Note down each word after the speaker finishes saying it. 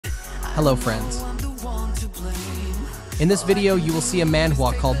Hello friends. In this video you will see a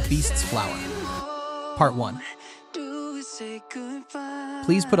manhwa called Beast's Flower. Part 1.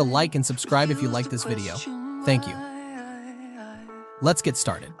 Please put a like and subscribe if you like this video. Thank you. Let's get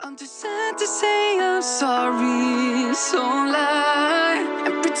started. I'm too sad to say I'm sorry, so lie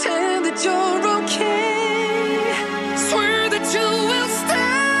and pretend that you're okay. Swear that you will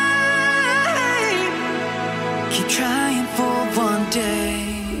stay. Keep trying for one day.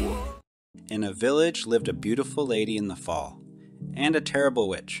 In a village lived a beautiful lady in the fall, and a terrible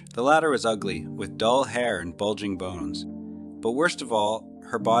witch. The latter was ugly, with dull hair and bulging bones. But worst of all,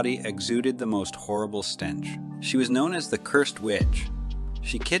 her body exuded the most horrible stench. She was known as the Cursed Witch.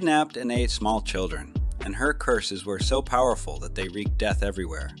 She kidnapped and ate small children, and her curses were so powerful that they wreaked death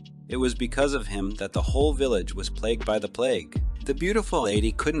everywhere. It was because of him that the whole village was plagued by the plague. The beautiful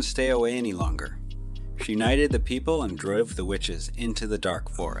lady couldn't stay away any longer. She united the people and drove the witches into the dark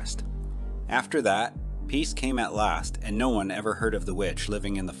forest. After that, peace came at last, and no one ever heard of the witch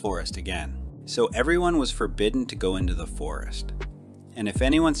living in the forest again. So everyone was forbidden to go into the forest. And if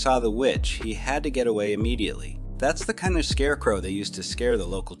anyone saw the witch, he had to get away immediately. That's the kind of scarecrow they used to scare the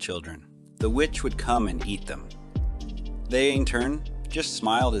local children. The witch would come and eat them. They, in turn, just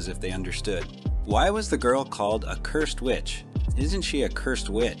smiled as if they understood. Why was the girl called a cursed witch? Isn't she a cursed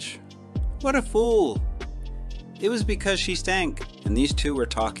witch? What a fool! It was because she stank. And these two were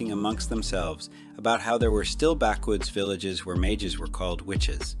talking amongst themselves about how there were still backwoods villages where mages were called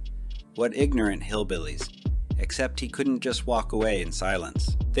witches. What ignorant hillbillies. Except he couldn't just walk away in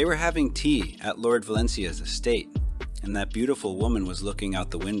silence. They were having tea at Lord Valencia's estate, and that beautiful woman was looking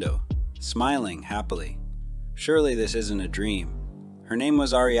out the window, smiling happily. Surely this isn't a dream. Her name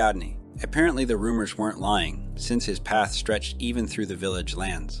was Ariadne. Apparently the rumors weren't lying, since his path stretched even through the village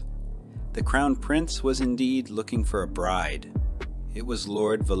lands. The crown prince was indeed looking for a bride. It was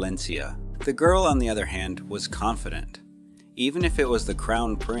Lord Valencia. The girl, on the other hand, was confident. Even if it was the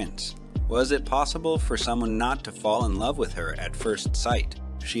crown prince, was it possible for someone not to fall in love with her at first sight?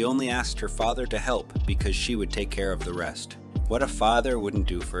 She only asked her father to help because she would take care of the rest. What a father wouldn't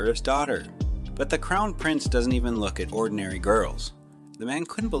do for his daughter? But the crown prince doesn't even look at ordinary girls. The man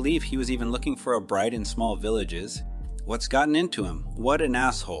couldn't believe he was even looking for a bride in small villages. What's gotten into him? What an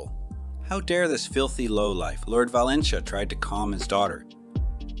asshole. How dare this filthy lowlife? Lord Valencia tried to calm his daughter,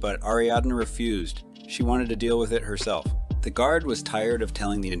 but Ariadne refused. She wanted to deal with it herself. The guard was tired of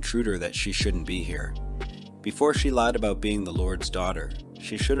telling the intruder that she shouldn't be here. Before she lied about being the Lord's daughter,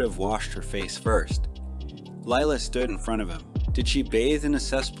 she should have washed her face first. Lila stood in front of him. Did she bathe in a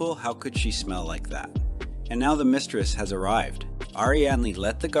cesspool? How could she smell like that? And now the mistress has arrived. Ariadne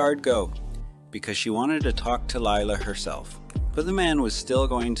let the guard go because she wanted to talk to Lila herself. But the man was still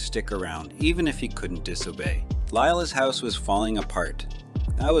going to stick around, even if he couldn't disobey. Lila's house was falling apart.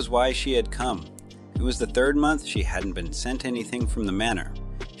 That was why she had come. It was the third month she hadn't been sent anything from the manor.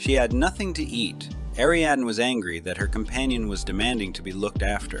 She had nothing to eat. Ariadne was angry that her companion was demanding to be looked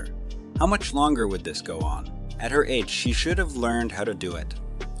after. How much longer would this go on? At her age, she should have learned how to do it.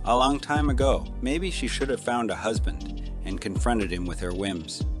 A long time ago, maybe she should have found a husband and confronted him with her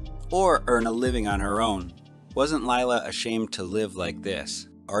whims. Or earn a living on her own. Wasn't Lila ashamed to live like this?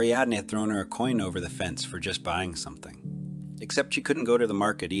 Ariadne had thrown her a coin over the fence for just buying something. Except she couldn't go to the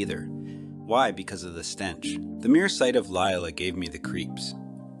market either. Why? Because of the stench. The mere sight of Lila gave me the creeps.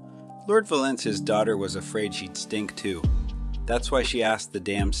 Lord Valencia's daughter was afraid she'd stink too. That's why she asked the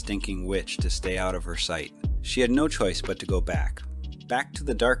damn stinking witch to stay out of her sight. She had no choice but to go back. Back to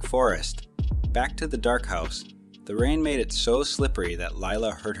the dark forest. Back to the dark house. The rain made it so slippery that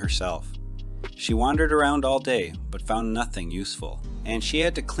Lila hurt herself. She wandered around all day, but found nothing useful. And she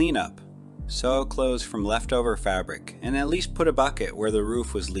had to clean up, sew clothes from leftover fabric, and at least put a bucket where the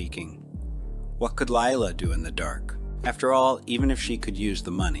roof was leaking. What could Lila do in the dark? After all, even if she could use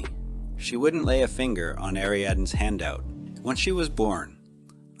the money, she wouldn't lay a finger on Ariadne's handout. Once she was born,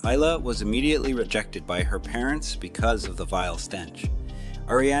 Lila was immediately rejected by her parents because of the vile stench.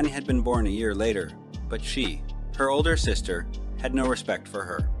 Ariadne had been born a year later, but she, her older sister, had no respect for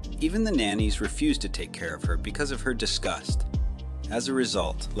her. Even the nannies refused to take care of her because of her disgust. As a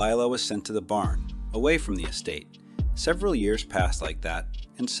result, Lila was sent to the barn, away from the estate. Several years passed like that,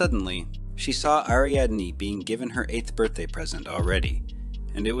 and suddenly, she saw Ariadne being given her 8th birthday present already,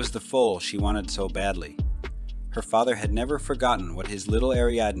 and it was the foal she wanted so badly. Her father had never forgotten what his little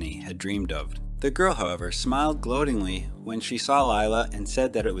Ariadne had dreamed of. The girl, however, smiled gloatingly when she saw Lila and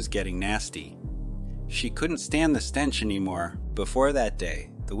said that it was getting nasty. She couldn't stand the stench anymore. Before that day,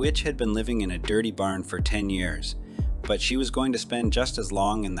 the witch had been living in a dirty barn for 10 years, but she was going to spend just as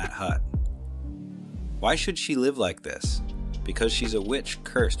long in that hut. Why should she live like this? because she's a witch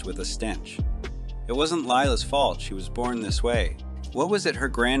cursed with a stench. It wasn't Lila's fault she was born this way. What was it her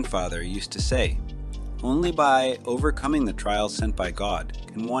grandfather used to say? Only by overcoming the trials sent by God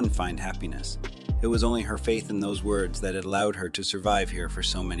can one find happiness. It was only her faith in those words that had allowed her to survive here for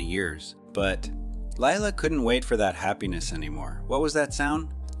so many years. But Lila couldn't wait for that happiness anymore. What was that sound?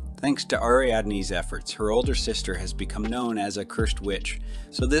 Thanks to Ariadne's efforts, her older sister has become known as a cursed witch,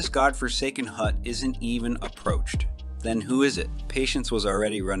 so this godforsaken hut isn't even approached. Then who is it? Patience was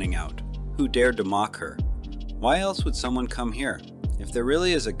already running out. Who dared to mock her? Why else would someone come here? If there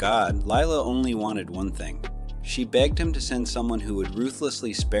really is a God, Lila only wanted one thing. She begged him to send someone who would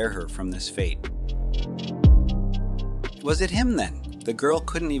ruthlessly spare her from this fate. Was it him then? The girl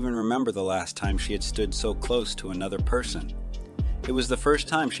couldn't even remember the last time she had stood so close to another person. It was the first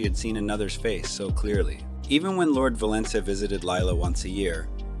time she had seen another's face so clearly. Even when Lord Valencia visited Lila once a year,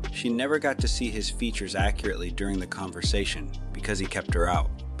 she never got to see his features accurately during the conversation because he kept her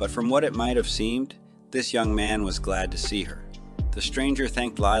out. But from what it might have seemed, this young man was glad to see her. The stranger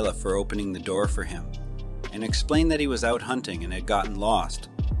thanked Lila for opening the door for him and explained that he was out hunting and had gotten lost,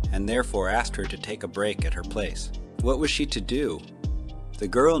 and therefore asked her to take a break at her place. What was she to do? The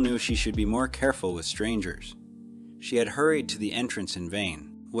girl knew she should be more careful with strangers. She had hurried to the entrance in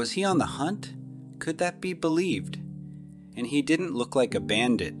vain. Was he on the hunt? Could that be believed? And he didn't look like a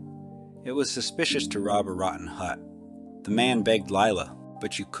bandit. It was suspicious to rob a rotten hut. The man begged Lila,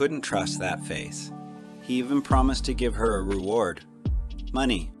 but you couldn't trust that face. He even promised to give her a reward.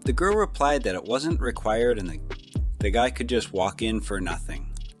 Money. The girl replied that it wasn't required and the guy could just walk in for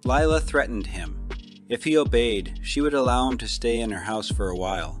nothing. Lila threatened him. If he obeyed, she would allow him to stay in her house for a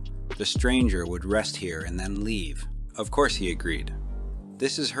while. The stranger would rest here and then leave. Of course he agreed.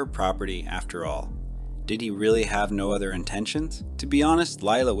 This is her property after all. Did he really have no other intentions? To be honest,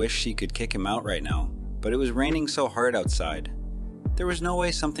 Lila wished she could kick him out right now, but it was raining so hard outside. There was no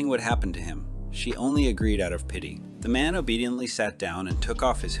way something would happen to him. She only agreed out of pity. The man obediently sat down and took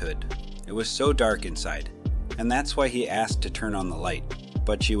off his hood. It was so dark inside, and that's why he asked to turn on the light,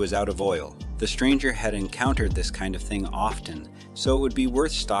 but she was out of oil. The stranger had encountered this kind of thing often, so it would be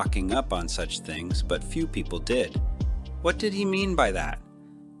worth stocking up on such things, but few people did. What did he mean by that?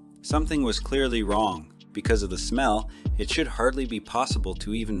 Something was clearly wrong. Because of the smell, it should hardly be possible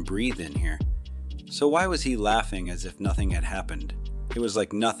to even breathe in here. So why was he laughing as if nothing had happened? It was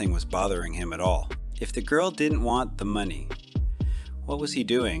like nothing was bothering him at all. If the girl didn't want the money, what was he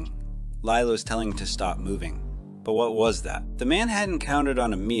doing? Lila was telling him to stop moving. But what was that? The man hadn't counted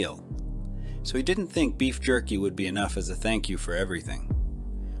on a meal, so he didn't think beef jerky would be enough as a thank you for everything.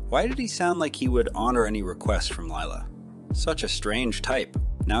 Why did he sound like he would honor any requests from Lila? Such a strange type.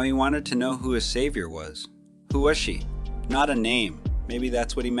 Now he wanted to know who his savior was. Who was she? Not a name. Maybe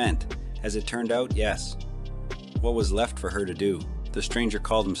that's what he meant. As it turned out, yes. What was left for her to do? The stranger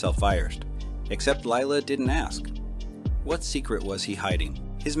called himself Firest. Except Lila didn't ask. What secret was he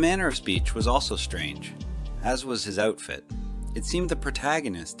hiding? His manner of speech was also strange, as was his outfit. It seemed the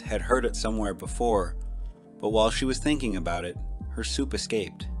protagonist had heard it somewhere before, but while she was thinking about it, her soup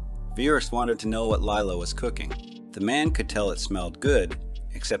escaped. Firest wanted to know what Lila was cooking. The man could tell it smelled good,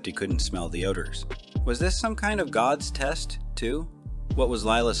 except he couldn't smell the odors. Was this some kind of God's test, too? What was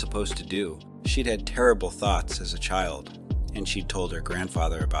Lila supposed to do? She'd had terrible thoughts as a child, and she'd told her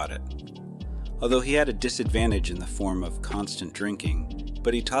grandfather about it. Although he had a disadvantage in the form of constant drinking,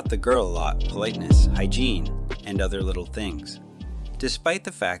 but he taught the girl a lot: politeness, hygiene, and other little things. Despite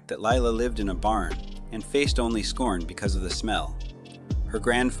the fact that Lila lived in a barn and faced only scorn because of the smell, her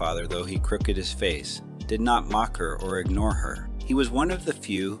grandfather, though he crooked his face, did not mock her or ignore her. He was one of the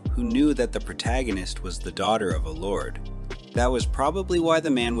few who knew that the protagonist was the daughter of a lord. That was probably why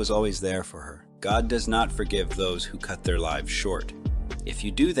the man was always there for her. God does not forgive those who cut their lives short. If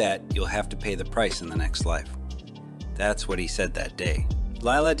you do that, you'll have to pay the price in the next life. That's what he said that day.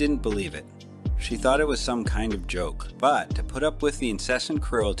 Lila didn't believe it. She thought it was some kind of joke, but to put up with the incessant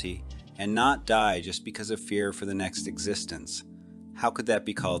cruelty and not die just because of fear for the next existence, how could that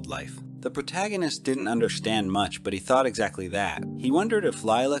be called life? The protagonist didn't understand much, but he thought exactly that. He wondered if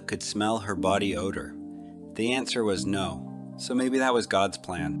Lila could smell her body odor. The answer was no, so maybe that was God's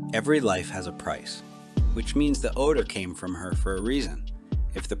plan. Every life has a price, which means the odor came from her for a reason.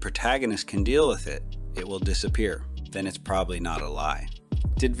 If the protagonist can deal with it, it will disappear. Then it's probably not a lie.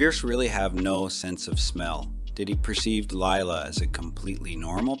 Did Virse really have no sense of smell? Did he perceive Lila as a completely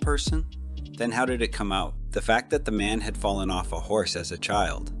normal person? Then how did it come out? The fact that the man had fallen off a horse as a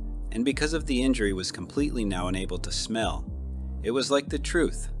child, and because of the injury was completely now unable to smell. It was like the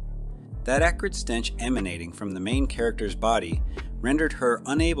truth. That acrid stench emanating from the main character's body rendered her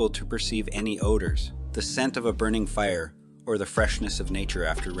unable to perceive any odors. The scent of a burning fire or the freshness of nature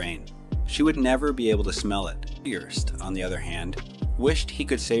after rain. She would never be able to smell it. Seduced, on the other hand, wished he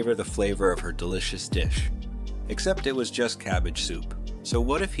could savor the flavor of her delicious dish. Except it was just cabbage soup. So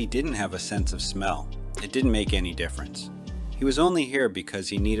what if he didn't have a sense of smell? It didn't make any difference. He was only here because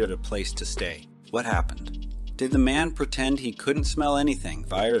he needed a place to stay. What happened? Did the man pretend he couldn't smell anything?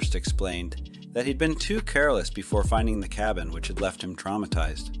 Vyerst explained that he'd been too careless before finding the cabin, which had left him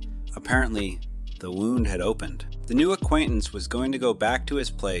traumatized. Apparently, the wound had opened. The new acquaintance was going to go back to his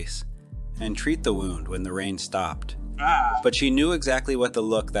place and treat the wound when the rain stopped. But she knew exactly what the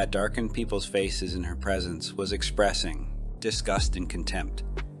look that darkened people's faces in her presence was expressing: disgust and contempt.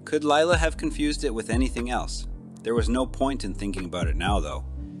 Could Lila have confused it with anything else? There was no point in thinking about it now, though.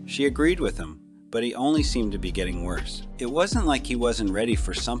 She agreed with him, but he only seemed to be getting worse. It wasn't like he wasn't ready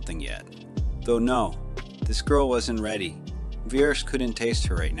for something yet. Though no, this girl wasn't ready. Vyerst couldn't taste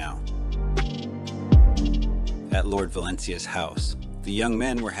her right now. At Lord Valencia's house, the young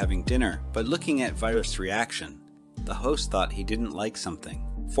men were having dinner, but looking at Vyerst's reaction, the host thought he didn't like something.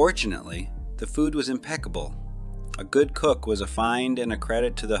 Fortunately, the food was impeccable. A good cook was a find and a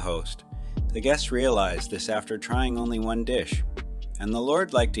credit to the host. The guests realized this after trying only one dish, and the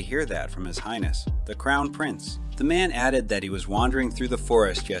Lord liked to hear that from His Highness, the Crown Prince. The man added that he was wandering through the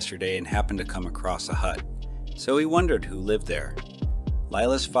forest yesterday and happened to come across a hut, so he wondered who lived there.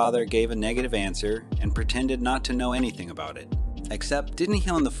 Lila's father gave a negative answer and pretended not to know anything about it. Except, didn't he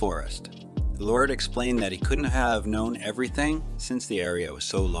own the forest? The Lord explained that he couldn't have known everything since the area was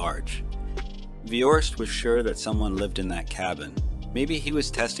so large. Vyerst was sure that someone lived in that cabin. Maybe he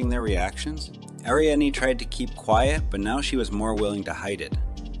was testing their reactions? Ariadne tried to keep quiet, but now she was more willing to hide it.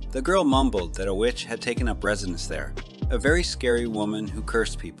 The girl mumbled that a witch had taken up residence there, a very scary woman who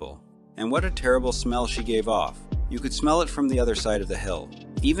cursed people. And what a terrible smell she gave off. You could smell it from the other side of the hill.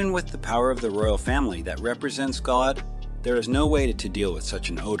 Even with the power of the royal family that represents God, there is no way to deal with such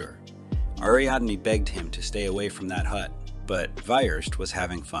an odor. Ariadne begged him to stay away from that hut, but Vyerst was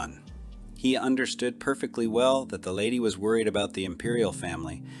having fun. He understood perfectly well that the lady was worried about the imperial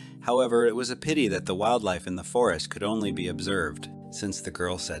family. However, it was a pity that the wildlife in the forest could only be observed, since the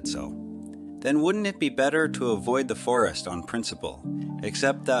girl said so. Then wouldn't it be better to avoid the forest on principle,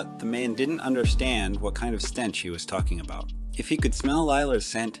 except that the man didn't understand what kind of stench he was talking about. If he could smell Lila's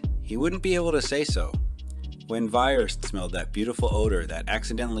scent, he wouldn't be able to say so. When Vyerst smelled that beautiful odor that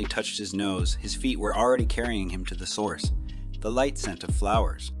accidentally touched his nose, his feet were already carrying him to the source, the light scent of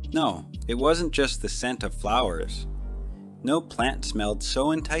flowers. No, it wasn't just the scent of flowers. No plant smelled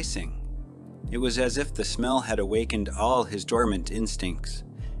so enticing. It was as if the smell had awakened all his dormant instincts,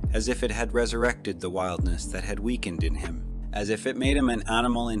 as if it had resurrected the wildness that had weakened in him, as if it made him an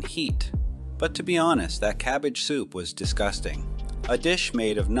animal in heat. But to be honest, that cabbage soup was disgusting. A dish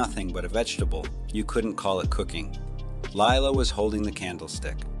made of nothing but a vegetable. You couldn't call it cooking. Lila was holding the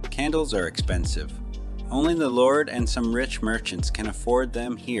candlestick. Candles are expensive. Only the Lord and some rich merchants can afford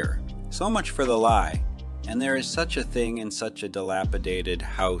them here. So much for the lie. And there is such a thing in such a dilapidated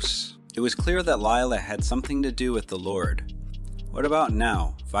house. It was clear that Lila had something to do with the Lord. What about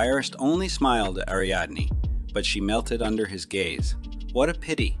now? Vyerst only smiled at Ariadne, but she melted under his gaze. What a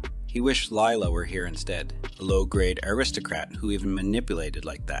pity. He wished Lila were here instead, a low-grade aristocrat who even manipulated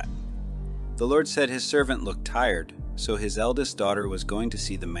like that. The Lord said his servant looked tired, so his eldest daughter was going to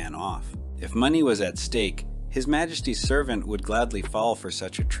see the man off. If money was at stake, His Majesty's servant would gladly fall for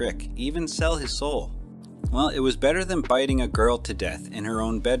such a trick, even sell his soul. Well, it was better than biting a girl to death in her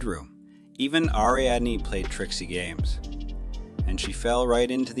own bedroom. Even Ariadne played tricksy games. And she fell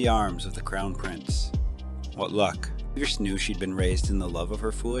right into the arms of the Crown Prince. What luck. Vyerst knew she'd been raised in the love of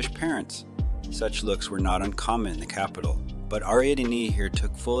her foolish parents. Such looks were not uncommon in the capital, but Ariadne here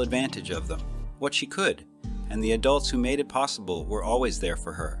took full advantage of them. What she could, and the adults who made it possible were always there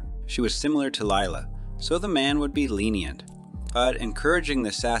for her. She was similar to Lila, so the man would be lenient. But encouraging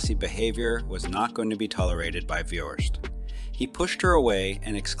the sassy behavior was not going to be tolerated by Vyerst. He pushed her away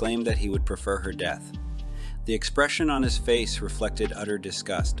and exclaimed that he would prefer her death. The expression on his face reflected utter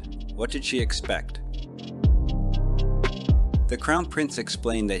disgust. What did she expect? The Crown Prince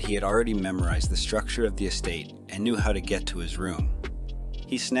explained that he had already memorized the structure of the estate and knew how to get to his room.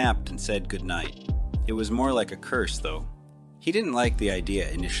 He snapped and said goodnight. It was more like a curse, though. He didn't like the idea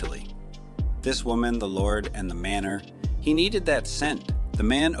initially. This woman, the Lord, and the manor, he needed that scent. The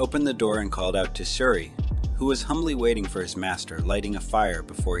man opened the door and called out to Suri, who was humbly waiting for his master, lighting a fire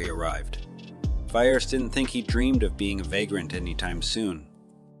before he arrived. Vyerst didn't think he dreamed of being a vagrant anytime soon.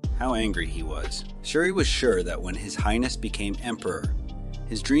 How angry he was. Suri was sure that when His Highness became emperor,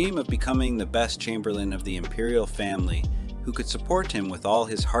 his dream of becoming the best chamberlain of the imperial family who could support him with all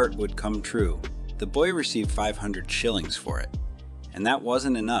his heart would come true. The boy received 500 shillings for it, and that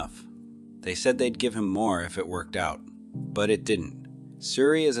wasn't enough. They said they'd give him more if it worked out, but it didn't.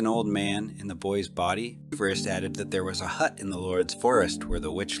 Suri is an old man in the boy's body. First added that there was a hut in the Lord's forest where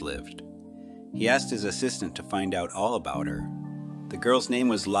the witch lived. He asked his assistant to find out all about her. The girl's name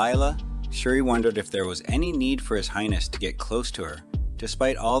was Lila. Suri wondered if there was any need for His Highness to get close to her,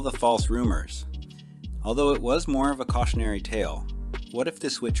 despite all the false rumors. Although it was more of a cautionary tale, what if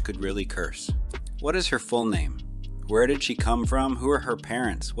this witch could really curse? What is her full name? Where did she come from? Who are her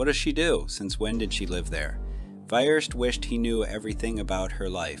parents? What does she do? Since when did she live there? Vyerst wished he knew everything about her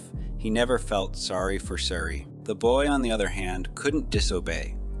life. He never felt sorry for Suri. The boy, on the other hand, couldn't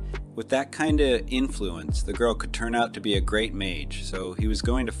disobey. With that kind of influence, the girl could turn out to be a great mage, so he was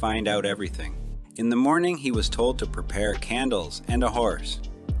going to find out everything. In the morning, he was told to prepare candles and a horse.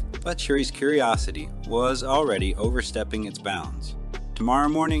 But Suri's curiosity was already overstepping its bounds. Tomorrow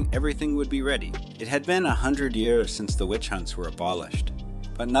morning, everything would be ready. It had been 100 years since the witch hunts were abolished,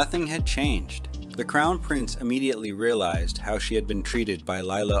 but nothing had changed. The crown prince immediately realized how she had been treated by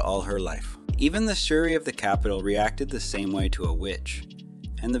Lila all her life. Even the Suri of the capital reacted the same way to a witch,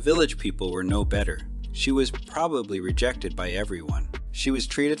 and the village people were no better. She was probably rejected by everyone. She was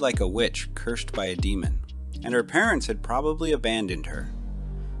treated like a witch cursed by a demon, and her parents had probably abandoned her.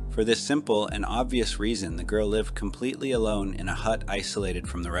 For this simple and obvious reason, the girl lived completely alone in a hut isolated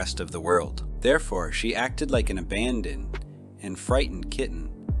from the rest of the world. Therefore, she acted like an abandoned and frightened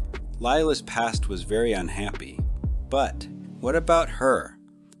kitten. Lila's past was very unhappy. But what about her?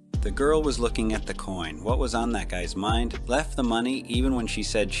 The girl was looking at the coin. What was on that guy's mind? Left the money even when she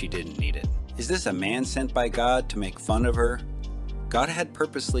said she didn't need it. Is this a man sent by God to make fun of her? God had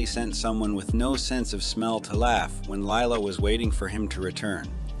purposely sent someone with no sense of smell to laugh when Lila was waiting for him to return.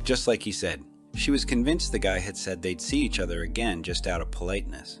 Just like he said. She was convinced the guy had said they'd see each other again just out of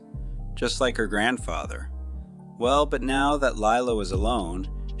politeness. Just like her grandfather. Well, but now that Lila was alone,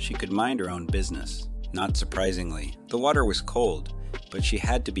 she could mind her own business. Not surprisingly, the water was cold, but she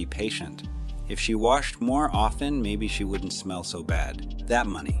had to be patient. If she washed more often, maybe she wouldn't smell so bad. That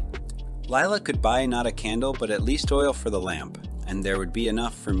money. Lila could buy not a candle, but at least oil for the lamp, and there would be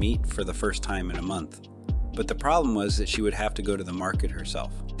enough for meat for the first time in a month. But the problem was that she would have to go to the market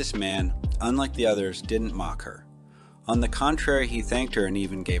herself. This man, unlike the others, didn't mock her. On the contrary, he thanked her and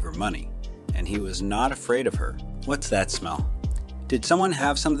even gave her money. And he was not afraid of her. What's that smell? Did someone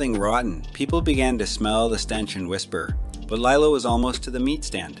have something rotten? People began to smell the stench and whisper, but Lila was almost to the meat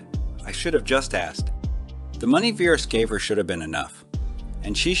stand. I should have just asked. The money Vyerst gave her should have been enough,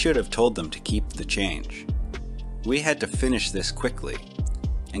 and she should have told them to keep the change. We had to finish this quickly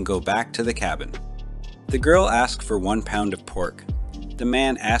and go back to the cabin. The girl asked for 1 pound of pork. The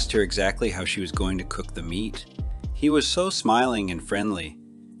man asked her exactly how she was going to cook the meat. He was so smiling and friendly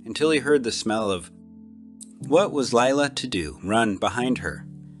until he heard the smell of... What was Lila to do? Run behind her.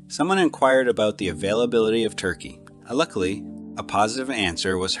 Someone inquired about the availability of turkey. Luckily, a positive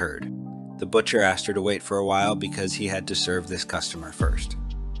answer was heard. The butcher asked her to wait for a while because he had to serve this customer first.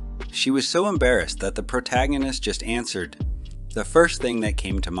 She was so embarrassed that the protagonist just answered the first thing that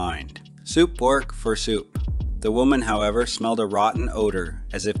came to mind. Soup pork for soup. The woman, however, smelled a rotten odor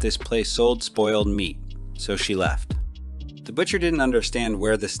as if this place sold spoiled meat, so she left. The butcher didn't understand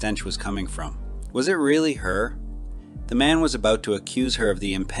where the stench was coming from. Was it really her? The man was about to accuse her of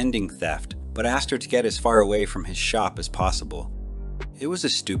the impending theft, but asked her to get as far away from his shop as possible. It was a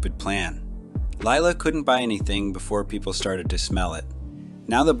stupid plan. Lila couldn't buy anything before people started to smell it.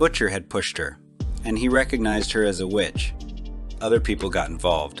 Now the butcher had pushed her, and he recognized her as a witch. Other people got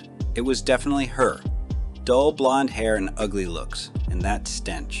involved. It was definitely her. Dull blonde hair and ugly looks, and that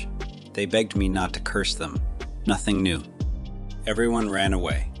stench. They begged me not to curse them. Nothing new. Everyone ran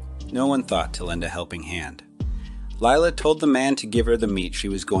away. No one thought to lend a helping hand. Lila told the man to give her the meat she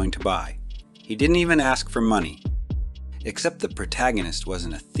was going to buy. He didn't even ask for money. Except the protagonist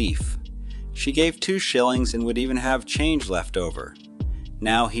wasn't a thief. She gave 2 shillings and would even have change left over.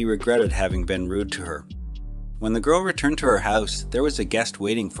 Now he regretted having been rude to her. When the girl returned to her house, there was a guest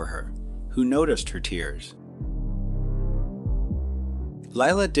waiting for her, who noticed her tears.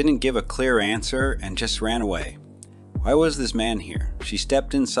 Lila didn't give a clear answer and just ran away. Why was this man here? She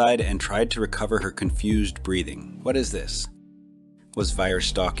stepped inside and tried to recover her confused breathing. What is this? Was Vyerst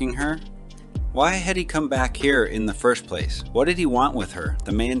stalking her? Why had he come back here in the first place? What did he want with her?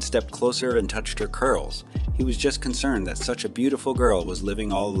 The man stepped closer and touched her curls. He was just concerned that such a beautiful girl was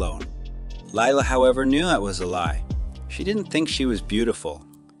living all alone. Lila, however, knew that was a lie. She didn't think she was beautiful.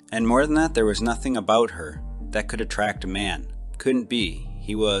 And more than that, there was nothing about her that could attract a man. Couldn't be.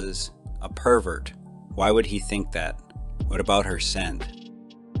 He was a pervert. Why would he think that? What about her scent?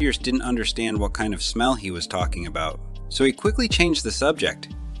 Pierce didn't understand what kind of smell he was talking about, so he quickly changed the subject.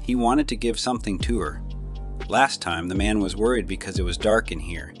 He wanted to give something to her. Last time, the man was worried because it was dark in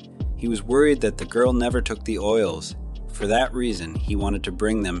here. He was worried that the girl never took the oils. For that reason, he wanted to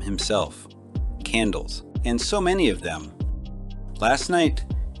bring them himself. Candles. And so many of them. Last night,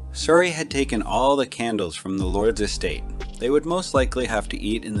 Suri had taken all the candles from the Lord's estate. They would most likely have to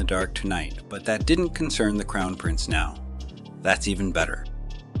eat in the dark tonight, but that didn't concern the Crown Prince now. That's even better.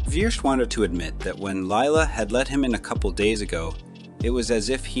 Vierst wanted to admit that when Lila had let him in a couple days ago, it was as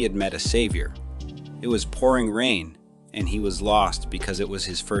if he had met a savior. It was pouring rain, and he was lost because it was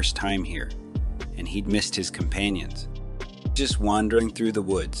his first time here, and he'd missed his companions. Just wandering through the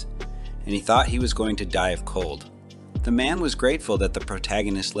woods, and he thought he was going to die of cold. The man was grateful that the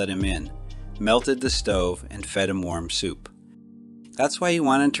protagonist let him in, melted the stove, and fed him warm soup. That's why he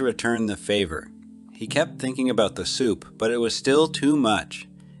wanted to return the favor. He kept thinking about the soup, but it was still too much.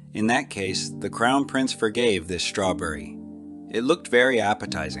 In that case, the Crown Prince forgave this strawberry. It looked very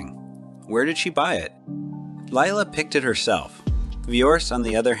appetizing. Where did she buy it? Lila picked it herself. Vierst, on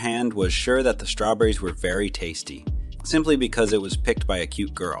the other hand, was sure that the strawberries were very tasty, simply because it was picked by a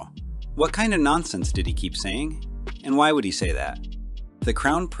cute girl. What kind of nonsense did he keep saying? And why would he say that? The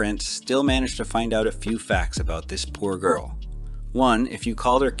Crown Prince still managed to find out a few facts about this poor girl. 1. If you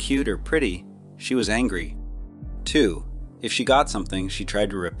called her cute or pretty, she was angry. 2. If she got something, she tried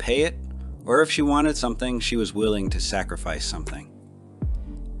to repay it, or if she wanted something, she was willing to sacrifice something.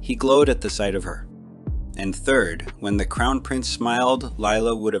 He glowed at the sight of her. And 3rd, when the Crown Prince smiled,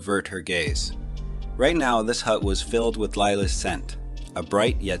 Lila would avert her gaze. Right now, this hut was filled with Lila's scent, a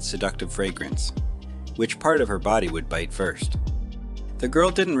bright yet seductive fragrance. Which part of her body would bite first? The girl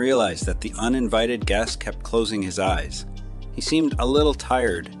didn't realize that the uninvited guest kept closing his eyes. He seemed a little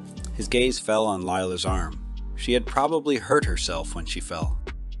tired. His gaze fell on Lila's arm. She had probably hurt herself when she fell.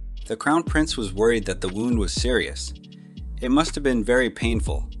 The Crown Prince was worried that the wound was serious. It must have been very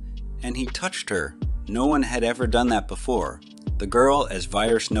painful. And he touched her. No one had ever done that before. The girl, as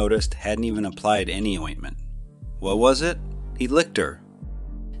Vierst noticed, hadn't even applied any ointment. What was it? He licked her.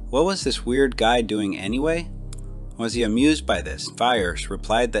 What was this weird guy doing anyway? Was he amused by this? Vierst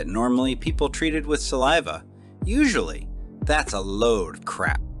replied that normally people treated with saliva. Usually. That's a load of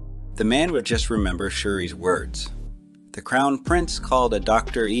crap. The man would just remember Suri's words. The Crown Prince called a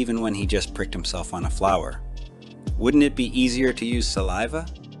doctor even when he just pricked himself on a flower. Wouldn't it be easier to use saliva?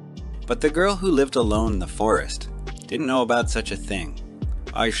 But the girl who lived alone in the forest didn't know about such a thing.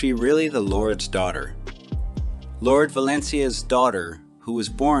 Was she really the Lord's daughter? Lord Valencia's daughter, who was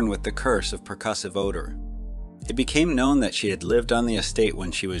born with the curse of percussive odor. It became known that she had lived on the estate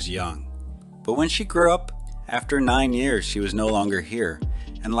when she was young. But when she grew up, after 9 years, she was no longer here,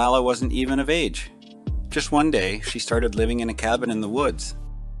 and Lila wasn't even of age. Just one day, she started living in a cabin in the woods.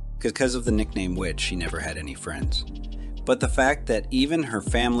 Because of the nickname Witch, she never had any friends. But the fact that even her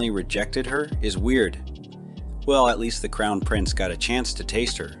family rejected her is weird. Well, at least the Crown Prince got a chance to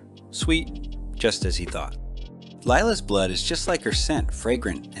taste her. Sweet, just as he thought. Lila's blood is just like her scent,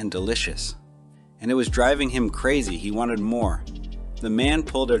 fragrant and delicious. And it was driving him crazy. He wanted more. The man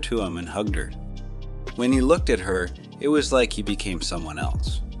pulled her to him and hugged her. When he looked at her, it was like he became someone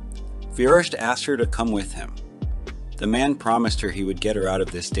else. Vierst asked her to come with him. The man promised her he would get her out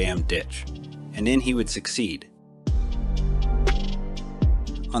of this damn ditch, and then he would succeed.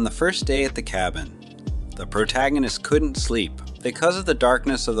 On the first day at the cabin, the protagonist couldn't sleep. Because of the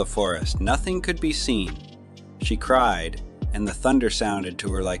darkness of the forest, nothing could be seen. She cried, and the thunder sounded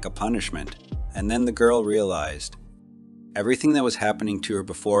to her like a punishment, and then the girl realized everything that was happening to her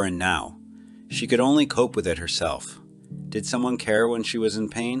before and now. She could only cope with it herself. Did someone care when she was in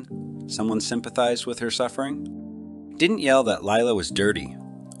pain? Someone sympathized with her suffering? Didn't yell that Lila was dirty,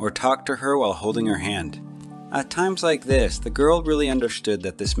 or talk to her while holding her hand. At times like this, the girl really understood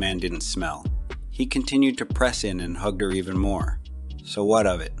that this man didn't smell. He continued to press in and hugged her even more. So what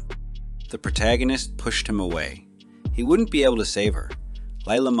of it? The protagonist pushed him away. He wouldn't be able to save her.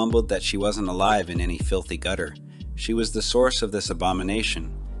 Lila mumbled that she wasn't alive in any filthy gutter. She was the source of this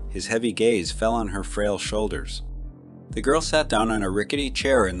abomination. His heavy gaze fell on her frail shoulders. The girl sat down on a rickety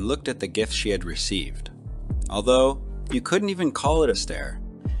chair and looked at the gift she had received. Although, you couldn't even call it a stare.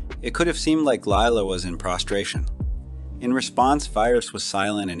 It could have seemed like Lila was in prostration. In response, Vierst was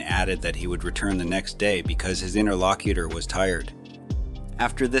silent and added that he would return the next day because his interlocutor was tired.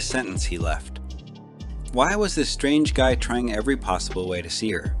 After this sentence, he left. Why was this strange guy trying every possible way to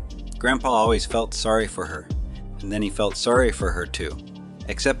see her? Grandpa always felt sorry for her, and then he felt sorry for her too,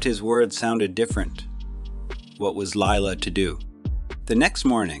 except his words sounded different. What was Lila to do? The next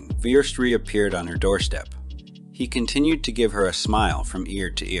morning, Vierst reappeared on her doorstep. He continued to give her a smile from ear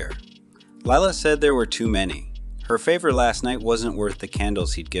to ear. Lila said there were too many. Her favor last night wasn't worth the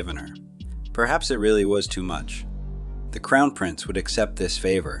candles he'd given her. Perhaps it really was too much. The Crown Prince would accept this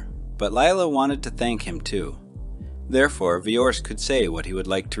favor, but Lila wanted to thank him too. Therefore, Viors could say what he would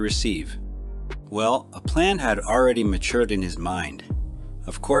like to receive. Well, a plan had already matured in his mind.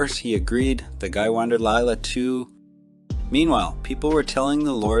 Of course, he agreed. The guy wanted Lila to... Meanwhile, people were telling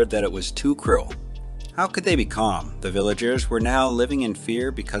the Lord that it was too cruel. How could they be calm? The villagers were now living in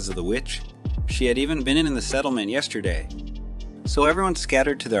fear because of the witch. She had even been in the settlement yesterday. So everyone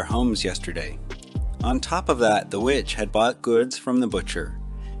scattered to their homes yesterday. On top of that, the witch had bought goods from the butcher,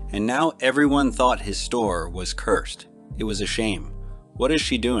 and now everyone thought his store was cursed. It was a shame. What is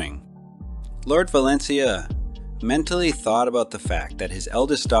she doing? Lord Valencia mentally thought about the fact that his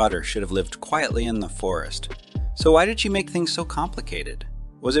eldest daughter should have lived quietly in the forest. So why did she make things so complicated?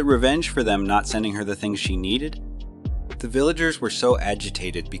 Was it revenge for them not sending her the things she needed? The villagers were so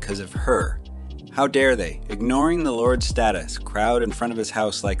agitated because of her. How dare they, ignoring the Lord's status, crowd in front of his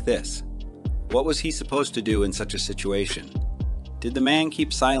house like this? What was he supposed to do in such a situation? Did the man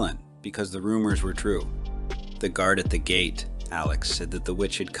keep silent because the rumors were true? The guard at the gate, Alex, said that the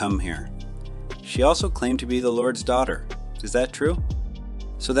witch had come here. She also claimed to be the Lord's daughter. Is that true?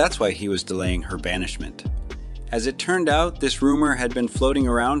 So that's why he was delaying her banishment. As it turned out, this rumor had been floating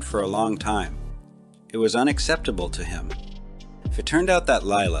around for a long time. It was unacceptable to him. If it turned out that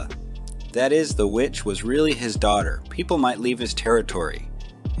Lila, that is, the witch, was really his daughter, people might leave his territory.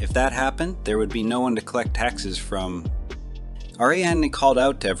 If that happened, there would be no one to collect taxes from. Ariadne called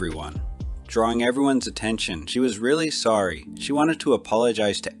out to everyone, drawing everyone's attention. She was really sorry. She wanted to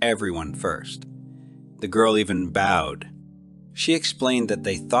apologize to everyone first. The girl even bowed. She explained that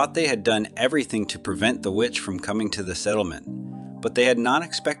they thought they had done everything to prevent the witch from coming to the settlement, but they had not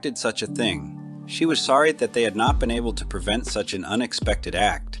expected such a thing. She was sorry that they had not been able to prevent such an unexpected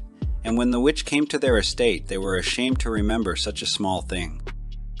act, and when the witch came to their estate, they were ashamed to remember such a small thing.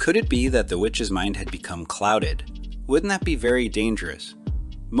 Could it be that the witch's mind had become clouded? Wouldn't that be very dangerous?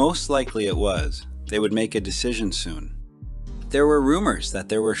 Most likely it was. They would make a decision soon. There were rumors that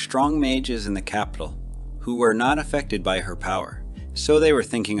there were strong mages in the capital who were not affected by her power, so they were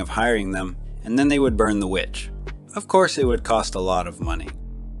thinking of hiring them, and then they would burn the witch. Of course it would cost a lot of money,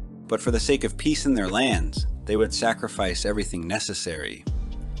 but for the sake of peace in their lands, they would sacrifice everything necessary.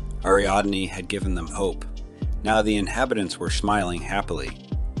 Ariadne had given them hope. Now the inhabitants were smiling happily.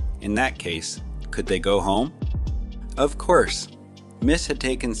 In that case, could they go home? Of course. Miss had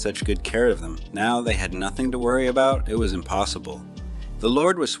taken such good care of them. Now they had nothing to worry about. It was impossible. The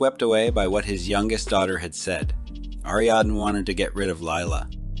Lord was swept away by what his youngest daughter had said. Ariadne wanted to get rid of Lila.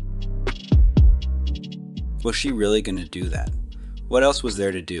 Was she really going to do that? What else was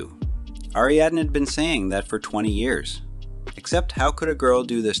there to do? Ariadne had been saying that for 20 years. Except how could a girl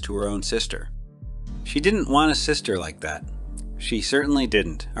do this to her own sister? She didn't want a sister like that. She certainly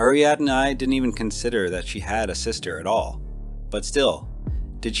didn't. Ariadne didn't even consider that she had a sister at all. But still,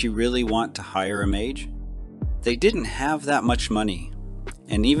 did she really want to hire a mage? They didn't have that much money.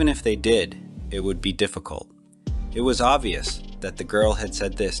 And even if they did, it would be difficult. It was obvious that the girl had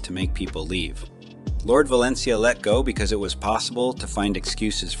said this to make people leave. Lord Valencia let go because it was possible to find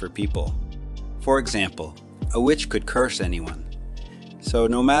excuses for people. For example, a witch could curse anyone. So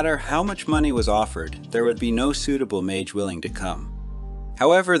no matter how much money was offered, there would be no suitable mage willing to come.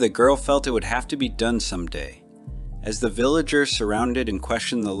 However, the girl felt it would have to be done someday. As the villagers surrounded and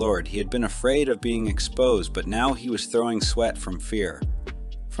questioned the Lord, he had been afraid of being exposed, but now he was throwing sweat from fear.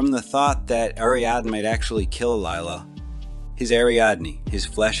 From the thought that Ariadne might actually kill Lila. His Ariadne, his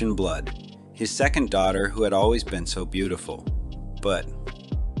flesh and blood. His second daughter who had always been so beautiful. But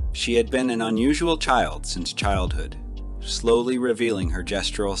she had been an unusual child since childhood, slowly revealing her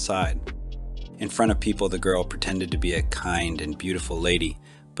gestural side. In front of people, the girl pretended to be a kind and beautiful lady,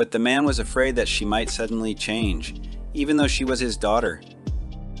 but the man was afraid that she might suddenly change, even though she was his daughter.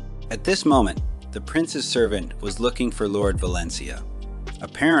 At this moment, the prince's servant was looking for Lord Valencia.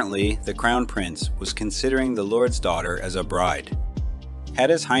 Apparently, the crown prince was considering the Lord's daughter as a bride.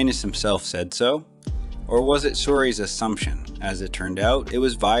 Had His Highness himself said so? Or was it Suri's assumption? As it turned out, it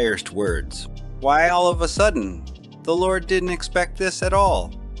was Vior's words. Why all of a sudden? The Lord didn't expect this at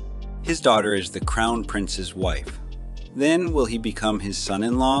all. His daughter is the crown prince's wife. Then will he become his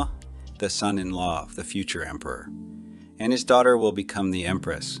son-in-law? The son-in-law of the future emperor. And his daughter will become the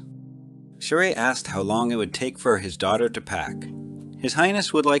empress. Suri asked how long it would take for his daughter to pack. His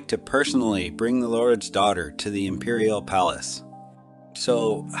Highness would like to personally bring the Lord's daughter to the imperial palace.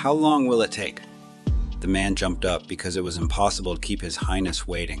 So, how long will it take? The man jumped up because it was impossible to keep His Highness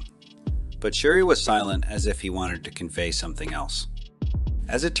waiting. but Shuri was silent as if he wanted to convey something else.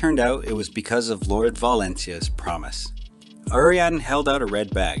 As it turned out, it was because of Lord Valencia's promise. Ariadne held out a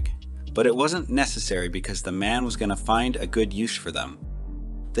red bag, but it wasn't necessary because the man was going to find a good use for them.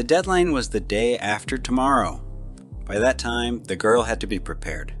 The deadline was the day after tomorrow. By that time, the girl had to be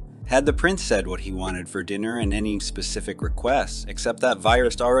prepared. Had the prince said what he wanted for dinner and any specific requests, except that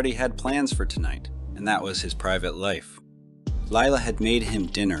Virus already had plans for tonight, and that was his private life. Lila had made him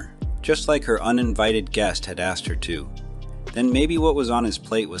dinner, just like her uninvited guest had asked her to. Then maybe what was on his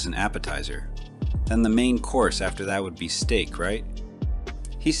plate was an appetizer. Then the main course after that would be steak, right?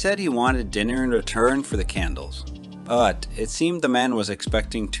 He said he wanted dinner in return for the candles, but it seemed the man was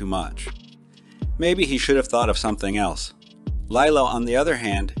expecting too much. Maybe he should have thought of something else. Lila, on the other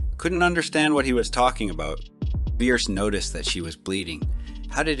hand, couldn't understand what he was talking about. Fierce noticed that she was bleeding.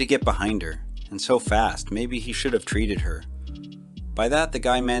 How did he get behind her? And so fast, maybe he should have treated her. By that, the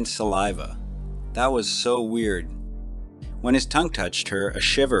guy meant saliva. That was so weird. When his tongue touched her, a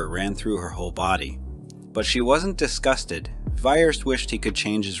shiver ran through her whole body. But she wasn't disgusted. Virus wished he could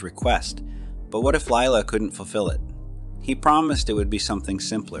change his request, but what if Lila couldn't fulfill it? He promised it would be something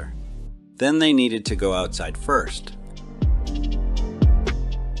simpler. Then they needed to go outside first.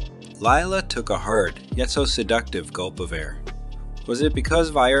 Lila took a hard, yet so seductive gulp of air. Was it because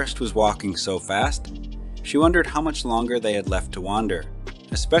Virus was walking so fast? She wondered how much longer they had left to wander,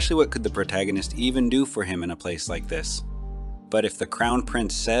 especially what could the protagonist even do for him in a place like this. But if the Crown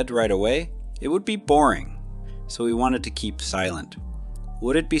Prince said right away, it would be boring, so he wanted to keep silent.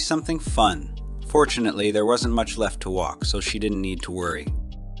 Would it be something fun? Fortunately, there wasn't much left to walk, so she didn't need to worry.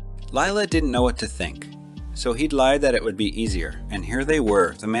 Lila didn't know what to think, so he'd lied that it would be easier, and here they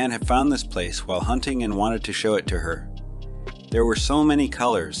were. The man had found this place while hunting and wanted to show it to her. There were so many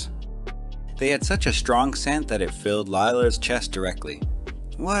colors. They had such a strong scent that it filled Lila's chest directly.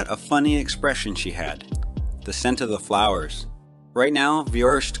 What a funny expression she had. The scent of the flowers. Right now,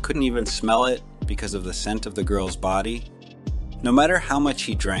 Vjorst couldn't even smell it because of the scent of the girl's body. No matter how much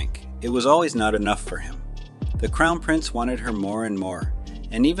he drank, it was always not enough for him. The Crown Prince wanted her more and more,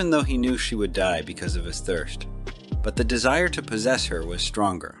 and even though he knew she would die because of his thirst, but the desire to possess her was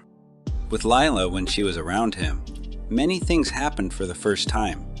stronger. With Lila, when she was around him, many things happened for the first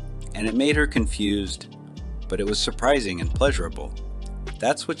time, and it made her confused, but it was surprising and pleasurable.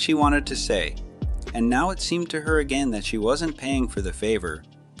 That's what she wanted to say, and now it seemed to her again that she wasn't paying for the favor,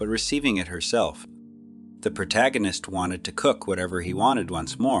 but receiving it herself. The protagonist wanted to cook whatever he wanted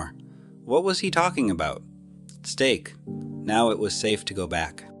once more. What was he talking about? Steak. Now it was safe to go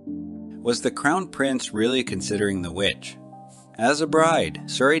back. Was the Crown Prince really considering the witch? As a bride,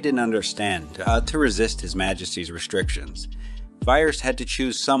 Suri didn't understand how to resist His Majesty's restrictions. Virus had to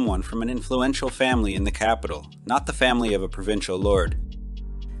choose someone from an influential family in the capital, not the family of a provincial lord.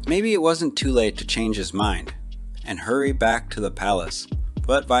 Maybe it wasn't too late to change his mind and hurry back to the palace,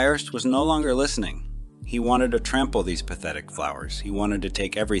 but Virus was no longer listening. He wanted to trample these pathetic flowers. He wanted to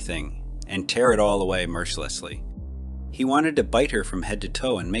take everything and tear it all away mercilessly. He wanted to bite her from head to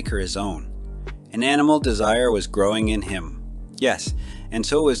toe and make her his own. An animal desire was growing in him. Yes, and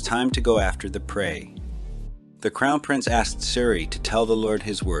so it was time to go after the prey. The Crown Prince asked Suri to tell the Lord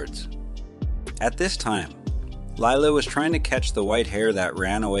his words. At this time, Lila was trying to catch the white hare that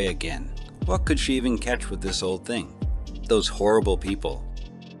ran away again. What could she even catch with this old thing? Those horrible people.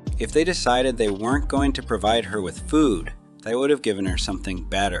 If they decided they weren't going to provide her with food, they would have given her something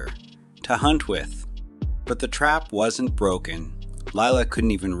better to hunt with. But the trap wasn't broken. Lila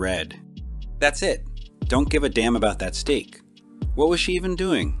couldn't even read. That's it. Don't give a damn about that steak. What was she even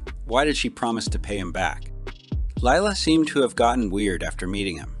doing? Why did she promise to pay him back? Lila seemed to have gotten weird after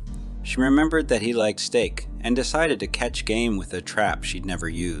meeting him. She remembered that he liked steak and decided to catch game with a trap she'd never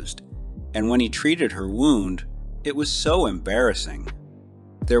used. And when he treated her wound, it was so embarrassing.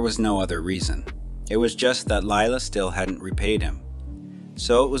 There was no other reason. It was just that Lila still hadn't repaid him.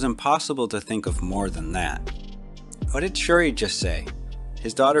 So it was impossible to think of more than that. What did Shuri just say?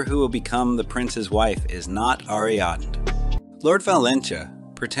 His daughter who will become the prince's wife is not Ariadne. Lord Valencia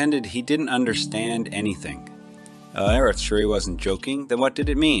pretended he didn't understand anything. If Shuri wasn't joking, then what did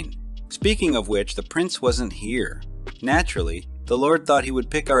it mean? Speaking of which, the prince wasn't here. Naturally, the lord thought he would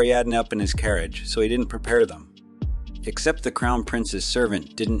pick Ariadne up in his carriage, so he didn't prepare them. Except the Crown Prince's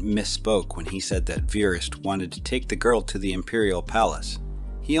servant didn't misspoke when he said that Virist wanted to take the girl to the imperial palace.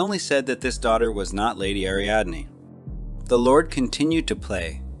 He only said that this daughter was not Lady Ariadne. The lord continued to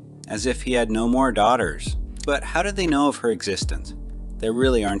play, as if he had no more daughters. But how did they know of her existence? There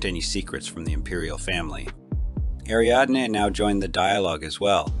really aren't any secrets from the imperial family. Ariadne now joined the dialogue as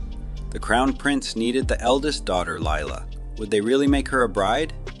well. The Crown Prince needed the eldest daughter, Lila. Would they really make her a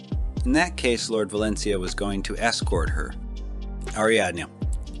bride? In that case, Lord Valencia was going to escort her. Ariadne,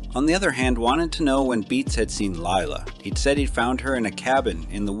 on the other hand, wanted to know when Beats had seen Lila. He'd said he'd found her in a cabin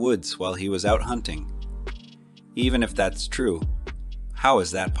in the woods while he was out hunting. Even if that's true, how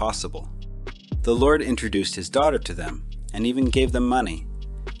is that possible? The Lord introduced his daughter to them, and even gave them money.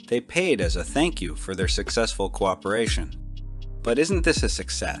 They paid as a thank you for their successful cooperation. But isn't this a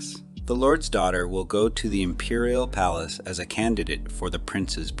success? The Lord's daughter will go to the imperial palace as a candidate for the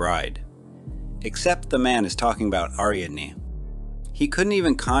prince's bride. Except the man is talking about Ariadne. He couldn't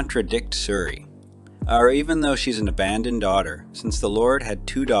even contradict Suri, or even though she's an abandoned daughter, since the Lord had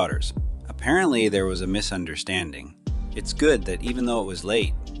 2 daughters. Apparently there was a misunderstanding. It's good that even though it was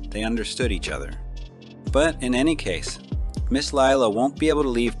late, they understood each other. But in any case, Miss Lila won't be able to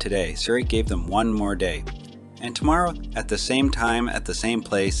leave today. Suri gave them 1 more day. And tomorrow, at the same time, at the same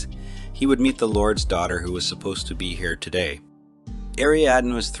place, he would meet the Lord's daughter who was supposed to be here today.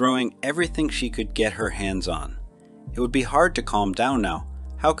 Ariadne was throwing everything she could get her hands on. It would be hard to calm down now.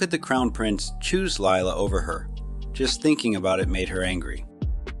 How could the Crown Prince choose Lila over her? Just thinking about it made her angry.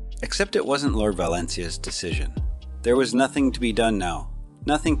 Except it wasn't Lord Valencia's decision. There was nothing to be done now.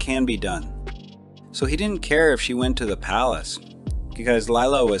 Nothing can be done. So he didn't care if she went to the palace, because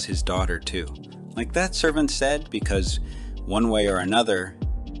Lila was his daughter too. Like that servant said, because one way or another,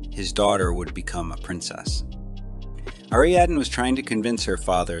 his daughter would become a princess. Ariadne was trying to convince her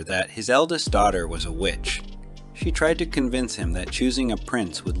father that his eldest daughter was a witch. She tried to convince him that choosing a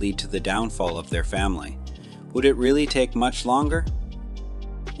prince would lead to the downfall of their family. Would it really take much longer?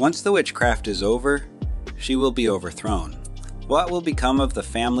 Once the witchcraft is over, she will be overthrown. What will become of the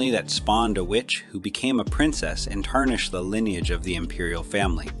family that spawned a witch who became a princess and tarnished the lineage of the imperial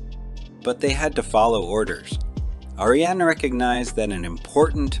family? But they had to follow orders. Ariadne recognized that an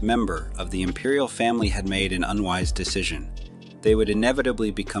important member of the imperial family had made an unwise decision. They would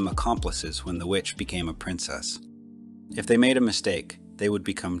inevitably become accomplices when the witch became a princess. If they made a mistake, they would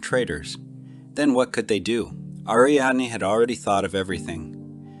become traitors. Then what could they do? Ariadne had already thought of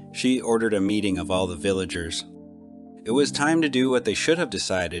everything. She ordered a meeting of all the villagers. It was time to do what they should have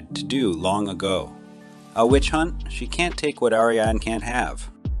decided to do long ago. A witch hunt? She can't take what Ariadne can't have.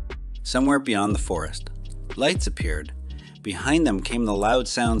 Somewhere beyond the forest, lights appeared. Behind them came the loud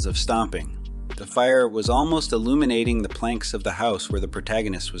sounds of stomping. The fire was almost illuminating the planks of the house where the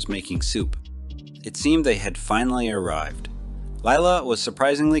protagonist was making soup. It seemed they had finally arrived. Lila was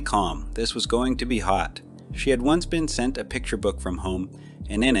surprisingly calm. This was going to be hot. She had once been sent a picture book from home,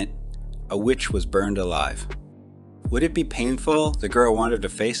 and in it, a witch was burned alive. Would it be painful? The girl wanted to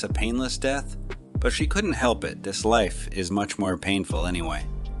face a painless death, but she couldn't help it. This life is much more painful anyway.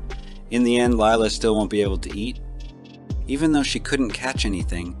 In the end, Lila still won't be able to eat. Even though she couldn't catch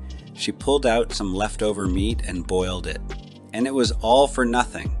anything, she pulled out some leftover meat and boiled it. And it was all for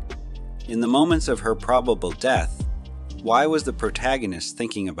nothing. In the moments of her probable death, why was the protagonist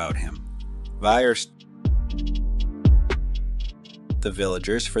thinking about him? The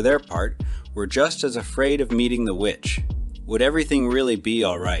villagers, for their part, were just as afraid of meeting the witch. Would everything really be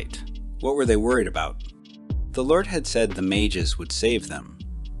alright? What were they worried about? The Lord had said the mages would save them.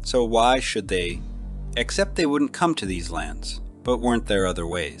 So why should they? Except they wouldn't come to these lands. But weren't there other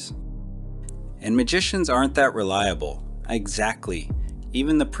ways? And magicians aren't that reliable. Exactly.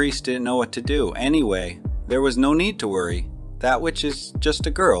 Even the priest didn't know what to do. Anyway, there was no need to worry. That witch is just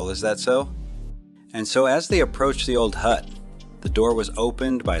a girl, is that so? And so as they approached the old hut, the door was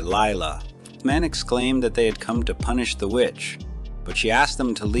opened by Lila. The man exclaimed that they had come to punish the witch, but she asked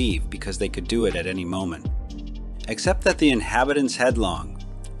them to leave because they could do it at any moment. Except that the inhabitants had long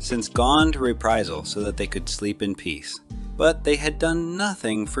since gone to reprisal so that they could sleep in peace. But they had done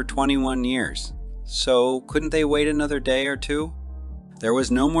nothing for 21 years, so couldn't they wait another day or two? There was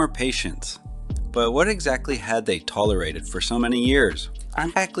no more patience. But what exactly had they tolerated for so many years? What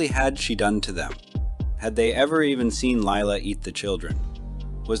exactly had she done to them? Had they ever even seen Lila eat the children?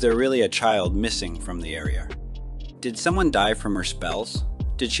 Was there really a child missing from the area? Did someone die from her spells?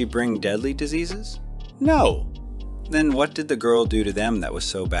 Did she bring deadly diseases? No! Then what did the girl do to them that was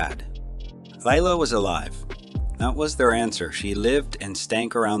so bad? Lila was alive. That was their answer. She lived and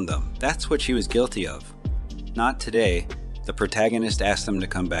stank around them. That's what she was guilty of. Not today. The protagonist asked them to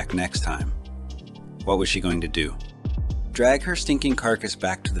come back next time. What was she going to do? Drag her stinking carcass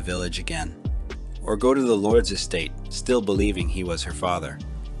back to the village again. Or go to the Lord's estate, still believing he was her father.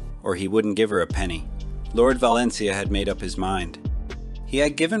 Or he wouldn't give her a penny. Lord Valencia had made up his mind. He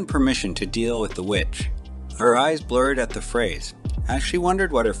had given permission to deal with the witch. Her eyes blurred at the phrase, as she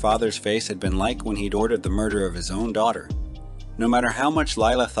wondered what her father's face had been like when he'd ordered the murder of his own daughter. No matter how much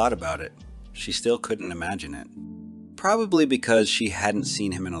Lila thought about it, she still couldn't imagine it. probably because she hadn't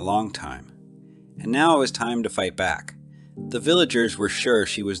seen him in a long time. And now it was time to fight back. The villagers were sure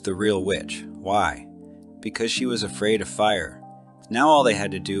she was the real witch. Why? Because she was afraid of fire. Now all they had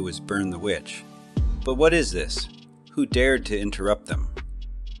to do was burn the witch. But what is this? Who dared to interrupt them?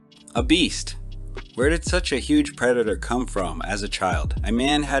 A beast! Where did such a huge predator come from as a child? A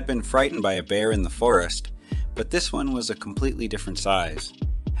man had been frightened by a bear in the forest, but this one was a completely different size.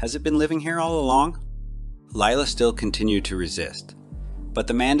 Has it been living here all along? Lila still continued to resist, but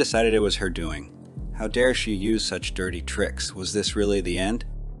the man decided it was her doing. How dare she use such dirty tricks? Was this really the end?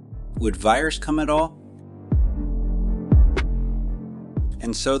 Would virus come at all?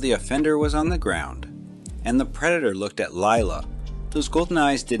 And so the offender was on the ground, and the predator looked at Lila. Those golden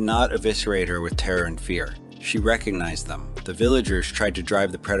eyes did not eviscerate her with terror and fear. She recognized them. The villagers tried to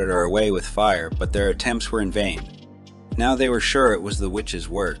drive the predator away with fire, but their attempts were in vain. Now they were sure it was the witch's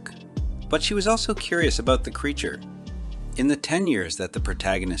work. But she was also curious about the creature. In the 10 years that the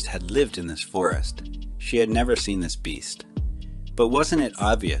protagonist had lived in this forest, she had never seen this beast. But wasn't it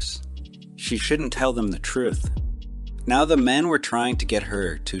obvious? She shouldn't tell them the truth. Now the men were trying to get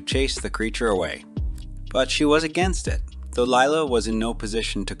her to chase the creature away, but she was against it. Though Lila was in no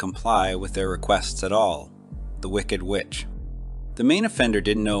position to comply with their requests at all, the wicked witch. The main offender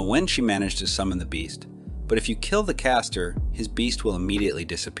didn't know when she managed to summon the beast, but if you kill the caster, his beast will immediately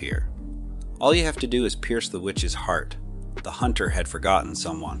disappear. All you have to do is pierce the witch's heart. The hunter had forgotten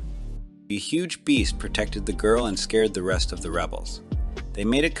someone. A huge beast protected the girl and scared the rest of the rebels. They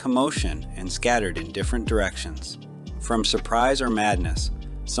made a commotion and scattered in different directions. From surprise or madness,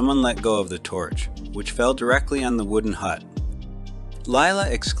 someone let go of the torch, which fell directly on the wooden hut.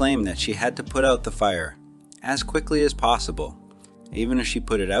 Lila exclaimed that she had to put out the fire as quickly as possible. Even if she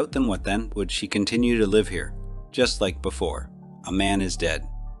put it out, then what then? Would she continue to live here? Just like before. A man is dead.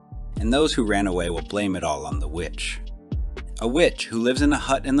 And those who ran away will blame it all on the witch. A witch who lives in a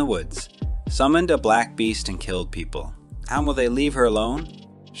hut in the woods summoned a black beast and killed people. How will they leave her alone?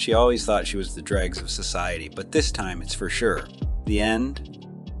 She always thought she was the dregs of society, but this time it's for sure. The end.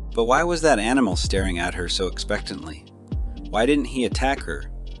 But why was that animal staring at her so expectantly? Why didn't he attack her?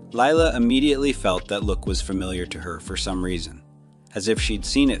 Lila immediately felt that look was familiar to her for some reason, as if she'd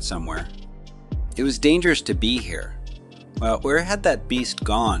seen it somewhere. It was dangerous to be here. Well, where had that beast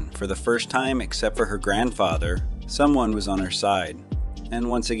gone? For the first time, except for her grandfather, someone was on her side, and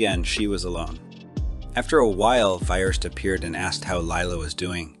once again, she was alone. After a while, Virus appeared and asked how Lila was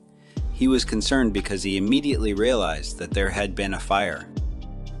doing. He was concerned because he immediately realized that there had been a fire.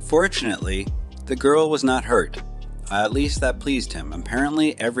 Fortunately, the girl was not hurt. At least that pleased him.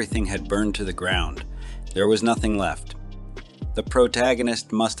 Apparently, everything had burned to the ground. There was nothing left. The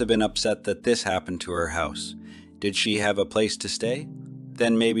protagonist must have been upset that this happened to her house. Did she have a place to stay?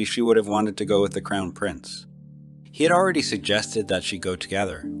 Then maybe she would have wanted to go with the crown prince. He had already suggested that she go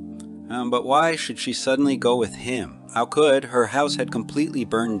together. But why should she suddenly go with him? How could? Her house had completely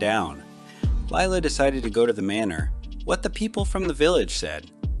burned down. Lila decided to go to the manor. What the people from the village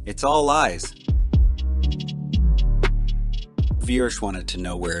said. It's all lies. Virus wanted to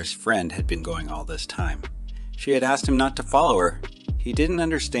know where his friend had been going all this time. She had asked him not to follow her. He didn't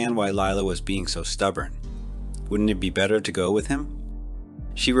understand why Lila was being so stubborn. Wouldn't it be better to go with him?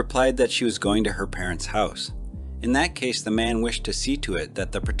 She replied that she was going to her parents' house. In that case, the man wished to see to it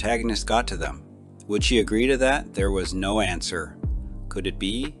that the protagonist got to them. Would she agree to that? There was no answer. Could it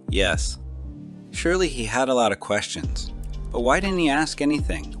be? Yes. Surely he had a lot of questions. But why didn't he ask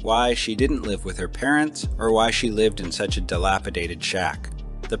anything? Why she didn't live with her parents, or why she lived in such a dilapidated shack?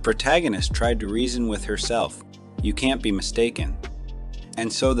 The protagonist tried to reason with herself. You can't be mistaken.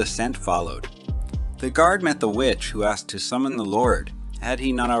 And so the scent followed. The guard met the witch, who asked to summon the Lord. Had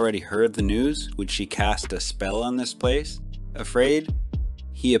he not already heard the news? Would she cast a spell on this place? Afraid?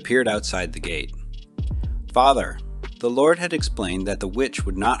 He appeared outside the gate. Father, the Lord had explained that the witch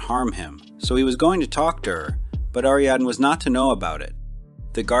would not harm him, so he was going to talk to her, but Ariadne was not to know about it.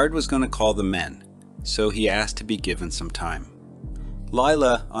 The guard was going to call the men, so he asked to be given some time.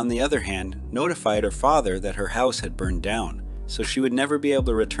 Lila, on the other hand, notified her father that her house had burned down, so she would never be able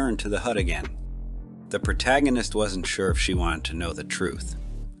to return to the hut again. The protagonist wasn't sure if she wanted to know the truth.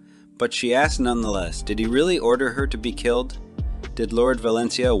 But she asked nonetheless, did he really order her to be killed? Did Lord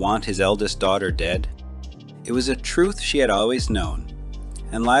Valencia want his eldest daughter dead? It was a truth she had always known,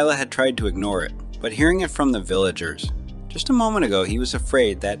 and Lila had tried to ignore it, but hearing it from the villagers, just a moment ago he was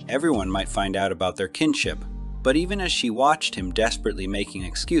afraid that everyone might find out about their kinship. But even as she watched him desperately making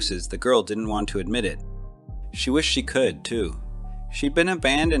excuses, the girl didn't want to admit it. She wished she could, too. She'd been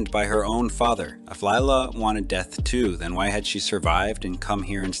abandoned by her own father. If Lila wanted death too, then why had she survived and come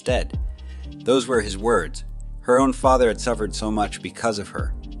here instead? Those were his words. Her own father had suffered so much because of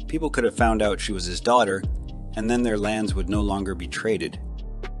her. People could have found out she was his daughter, and then their lands would no longer be traded.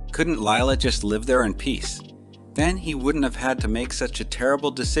 Couldn't Lila just live there in peace? Then he wouldn't have had to make such a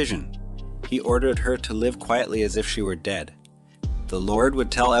terrible decision. He ordered her to live quietly as if she were dead. The Lord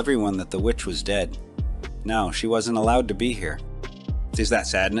would tell everyone that the witch was dead. No, she wasn't allowed to be here. Is that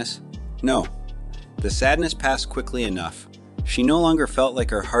sadness? No. The sadness passed quickly enough. She no longer felt like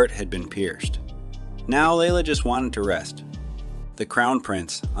her heart had been pierced. Now Layla just wanted to rest. The Crown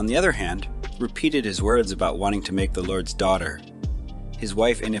Prince, on the other hand, repeated his words about wanting to make the Lord's daughter his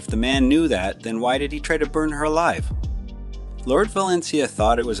wife, and if the man knew that, then why did he try to burn her alive? Lord Valencia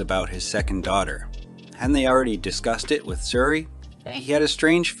thought it was about his second daughter. Hadn't they already discussed it with Suri? He had a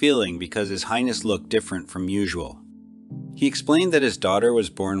strange feeling because His Highness looked different from usual. He explained that his daughter was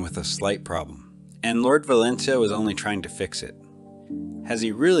born with a slight problem, and Lord Valencia was only trying to fix it. Has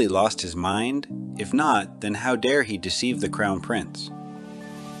he really lost his mind? If not, then how dare he deceive the Crown Prince?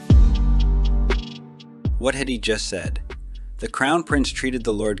 What had he just said? The Crown Prince treated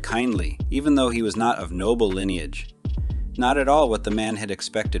the Lord kindly, even though he was not of noble lineage. Not at all what the man had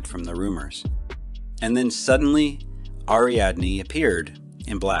expected from the rumors. And then suddenly, Ariadne appeared,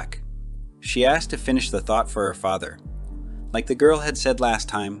 in black. She asked to finish the thought for her father. Like the girl had said last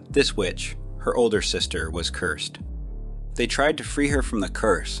time, this witch, her older sister, was cursed. They tried to free her from the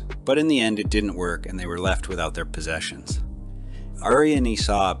curse, but in the end it didn't work and they were left without their possessions. Ariadne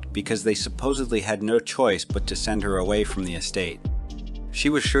sobbed because they supposedly had no choice but to send her away from the estate. She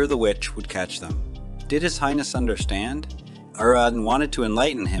was sure the witch would catch them. Did His Highness understand? Ariadne wanted to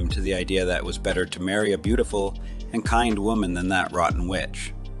enlighten him to the idea that it was better to marry a beautiful and kind woman than that rotten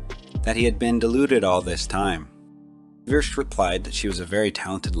witch. That he had been deluded all this time. Virst replied that she was a very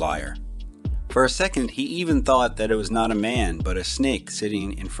talented liar. For a second, he even thought that it was not a man, but a snake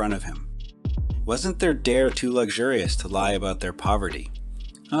sitting in front of him. Wasn't their dare too luxurious to lie about their poverty?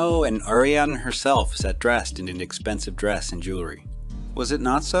 Oh, and Ariadne herself sat dressed in an expensive dress and jewelry. Was it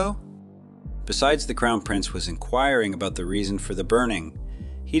not so? Besides, the Crown Prince was inquiring about the reason for the burning.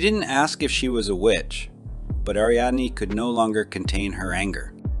 He didn't ask if she was a witch, but Ariadne could no longer contain her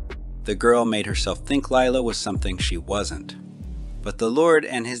anger. The girl made herself think Lila was something she wasn't. But the Lord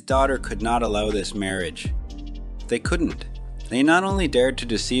and his daughter could not allow this marriage. They couldn't. They not only dared to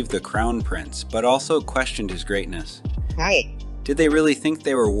deceive the Crown Prince, but also questioned his greatness. Hi. Did they really think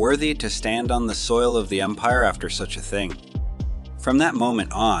they were worthy to stand on the soil of the Empire after such a thing? From that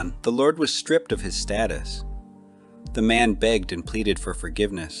moment on, the Lord was stripped of his status. The man begged and pleaded for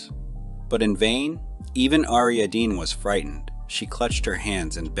forgiveness. But in vain, even Ariadne was frightened. She clutched her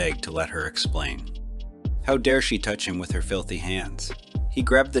hands and begged to let her explain. How dare she touch him with her filthy hands? He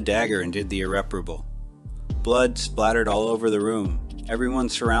grabbed the dagger and did the irreparable. Blood splattered all over the room. Everyone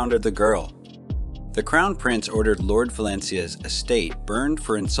surrounded the girl. The Crown Prince ordered Lord Valencia's estate burned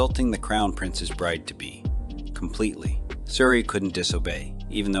for insulting the Crown Prince's bride-to-be. Completely. Suri couldn't disobey,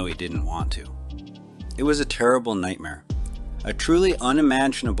 even though he didn't want to. It was a terrible nightmare. A truly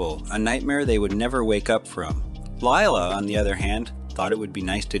unimaginable, a nightmare they would never wake up from. Lila, on the other hand, thought it would be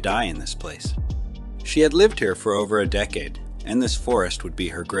nice to die in this place. She had lived here for over a decade, and this forest would be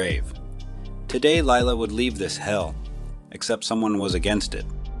her grave. Today Lila would leave this hell, except someone was against it.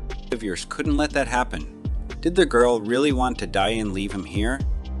 Yours couldn't let that happen. Did the girl really want to die and leave him here?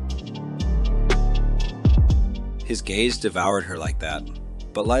 His gaze devoured her like that,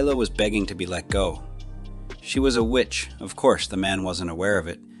 but Lila was begging to be let go. She was a witch, of course the man wasn't aware of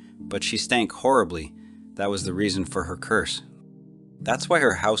it, but she stank horribly. That was the reason for her curse. That's why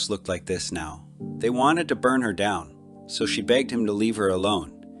her house looked like this now. They wanted to burn her down, so she begged him to leave her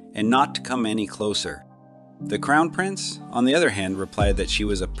alone, and not to come any closer. The Crown Prince, on the other hand, replied that she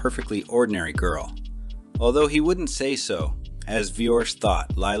was a perfectly ordinary girl. Although he wouldn't say so, as Viorst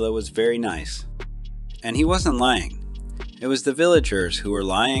thought Lila was very nice. And he wasn't lying. It was the villagers who were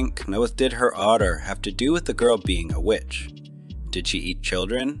lying. What did her order have to do with the girl being a witch? Did she eat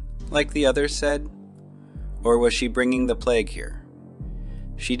children, like the others said? Or was she bringing the plague here?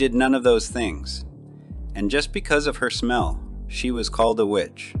 She did none of those things. And just because of her smell, she was called a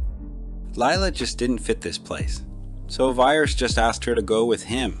witch. Lila just didn't fit this place. So Viorst just asked her to go with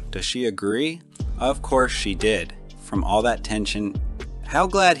him. Does she agree? Of course she did. From all that tension, how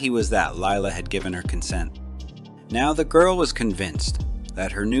glad he was that Lila had given her consent. Now the girl was convinced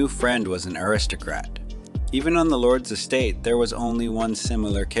that her new friend was an aristocrat. Even on the Lord's estate, there was only one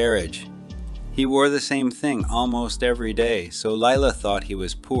similar carriage. He wore the same thing almost every day, so Lila thought he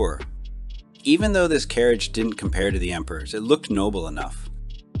was poor. Even though this carriage didn't compare to the Emperor's, it looked noble enough.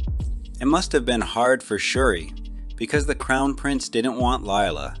 It must have been hard for Shuri, because the crown prince didn't want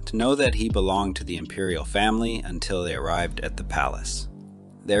Lila to know that he belonged to the imperial family until they arrived at the palace.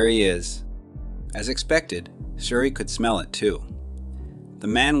 There he is. As expected, Suri could smell it too. The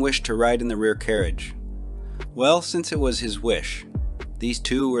man wished to ride in the rear carriage. Well, since it was his wish, these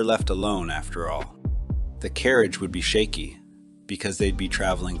two were left alone after all. The carriage would be shaky, because they'd be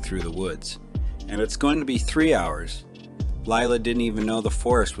traveling through the woods, and it's going to be 3 hours. Lila didn't even know the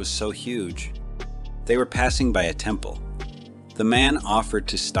forest was so huge. They were passing by a temple. The man offered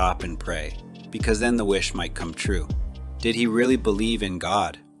to stop and pray, because then the wish might come true. Did he really believe in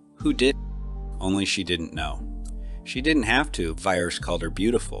God? Who did? Only she didn't know. She didn't have to. Virus called her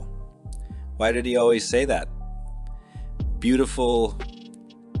beautiful. Why did he always say that? Beautiful,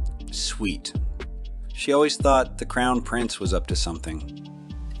 sweet. She always thought the crown prince was up to something.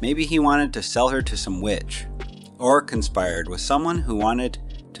 Maybe he wanted to sell her to some witch, or conspired with someone who wanted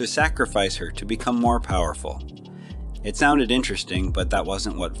to sacrifice her to become more powerful. It sounded interesting, but that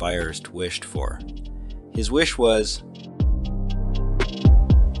wasn't what Virus wished for. His wish was...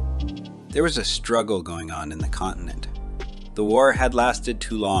 There was a struggle going on in the continent. The war had lasted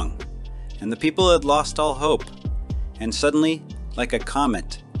too long, and the people had lost all hope. And suddenly, like a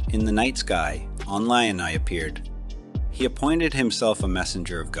comet in the night sky, Onlionai appeared. He appointed himself a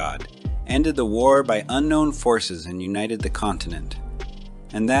messenger of God, ended the war by unknown forces, and united the continent.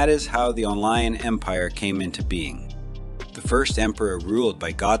 And that is how the Onlion Empire came into being. The first emperor ruled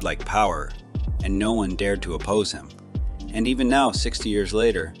by godlike power, and no one dared to oppose him. And even now, 60 years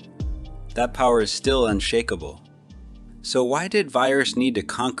later, that power is still unshakable. So why did Virus need to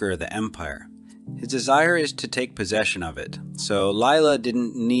conquer the empire? His desire is to take possession of it, so Lila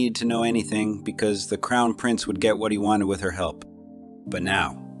didn't need to know anything because the crown prince would get what he wanted with her help. But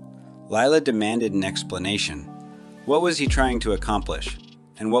now, Lila demanded an explanation. What was he trying to accomplish?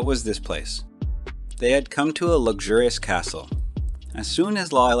 And what was this place? They had come to a luxurious castle. As soon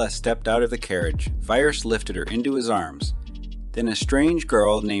as Lila stepped out of the carriage, Virus lifted her into his arms. Then a strange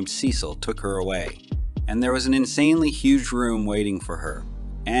girl named Cecil took her away, and there was an insanely huge room waiting for her.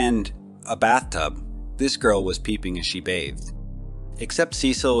 And a bathtub. This girl was peeping as she bathed. Except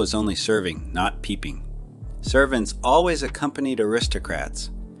Cecil was only serving, not peeping. Servants always accompanied aristocrats.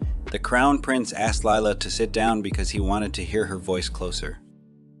 The crown prince asked Lila to sit down because he wanted to hear her voice closer.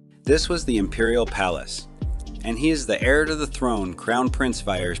 This was the imperial palace, and he is the heir to the throne, Crown Prince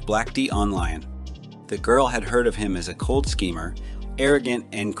Virus Black D. Onlion. The girl had heard of him as a cold schemer, arrogant,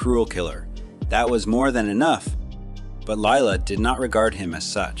 and cruel killer. That was more than enough, but Lila did not regard him as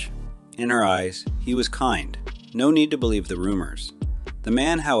such. In her eyes, he was kind. No need to believe the rumors. The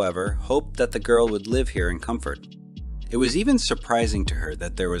man, however, hoped that the girl would live here in comfort. It was even surprising to her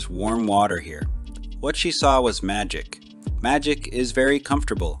that there was warm water here. What she saw was magic. Magic is very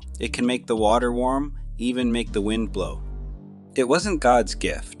comfortable. It can make the water warm, even make the wind blow. It wasn't God's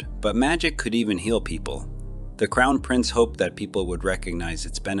gift, but magic could even heal people. The crown prince hoped that people would recognize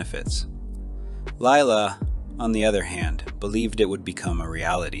its benefits. Lila, on the other hand, believed it would become a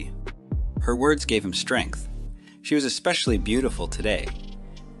reality. Her words gave him strength. She was especially beautiful today.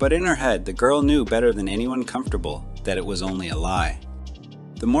 But in her head, the girl knew better than anyone comfortable that it was only a lie.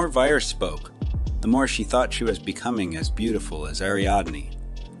 The more Virus spoke, the more she thought she was becoming as beautiful as Ariadne.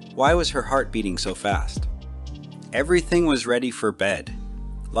 Why was her heart beating so fast? Everything was ready for bed.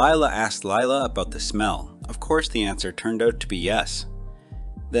 Lila asked Lila about the smell. Of course the answer turned out to be yes.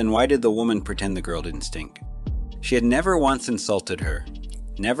 Then why did the woman pretend the girl didn't stink? She had never once insulted her.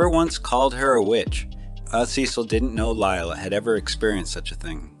 Never once called her a witch. Cecil didn't know Lila had ever experienced such a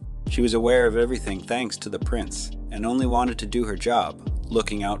thing. She was aware of everything thanks to the prince, and only wanted to do her job,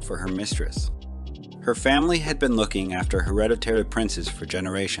 looking out for her mistress. Her family had been looking after hereditary princes for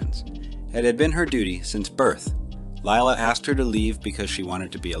generations. It had been her duty since birth. Lila asked her to leave because she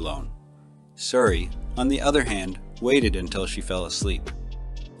wanted to be alone. Suri, on the other hand, waited until she fell asleep.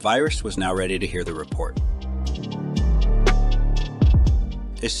 Virus was now ready to hear the report.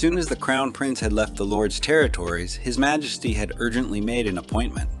 As soon as the crown prince had left the lord's territories, His Majesty had urgently made an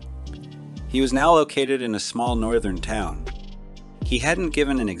appointment. He was now located in a small northern town. He hadn't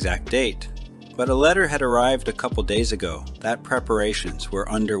given an exact date, but a letter had arrived a couple days ago that preparations were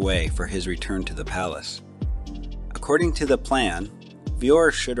underway for his return to the palace. According to the plan,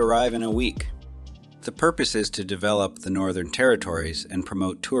 Vior should arrive in a week. The purpose is to develop the northern territories and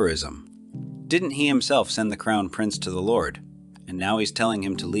promote tourism. Didn't he himself send the crown prince to the lord? And now he's telling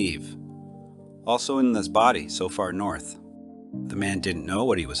him to leave. Also in this body so far north. The man didn't know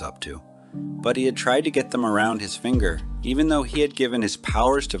what he was up to, but he had tried to get them around his finger. Even though he had given his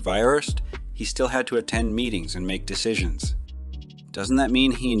powers to Virus, he still had to attend meetings and make decisions. Doesn't that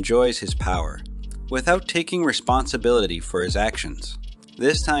mean he enjoys his power? without taking responsibility for his actions.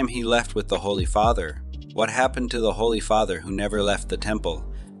 This time he left with the Holy Father. What happened to the Holy Father who never left the temple,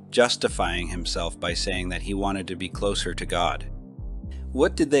 justifying himself by saying that he wanted to be closer to God?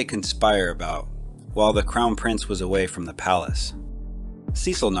 What did they conspire about while the Crown Prince was away from the palace?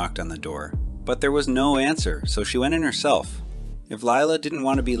 Cecil knocked on the door, but there was no answer, so she went in herself. If Lila didn't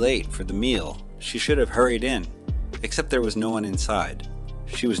want to be late for the meal, she should have hurried in, except there was no one inside.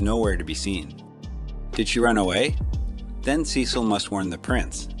 She was nowhere to be seen. Did she run away? Then Cecil must warn the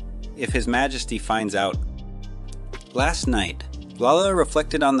prince, if His Majesty finds out. Last night, Lila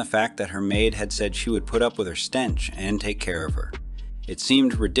reflected on the fact that her maid had said she would put up with her stench and take care of her. It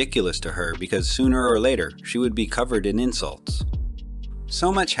seemed ridiculous to her because sooner or later she would be covered in insults.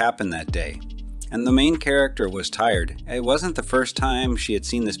 So much happened that day, and the main character was tired. It wasn't the first time she had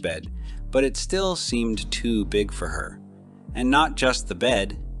seen this bed, but it still seemed too big for her. And not just the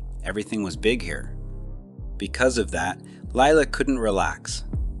bed, everything was big here. Because of that, Lila couldn't relax.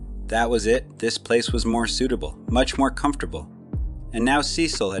 That was it, this place was more suitable, much more comfortable. And now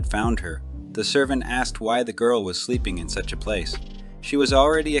Cecil had found her. The servant asked why the girl was sleeping in such a place. She was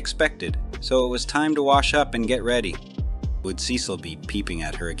already expected, so it was time to wash up and get ready. Would Cecil be peeping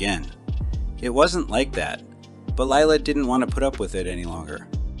at her again? It wasn't like that, but Lila didn't want to put up with it any longer.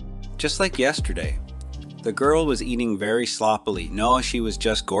 Just like yesterday, the girl was eating very sloppily. No, she was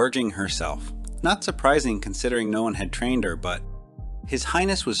just gorging herself. Not surprising considering no one had trained her, but His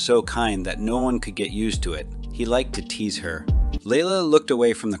Highness was so kind that no one could get used to it. He liked to tease her. Layla looked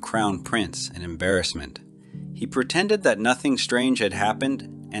away from the Crown Prince in embarrassment. He pretended that nothing strange had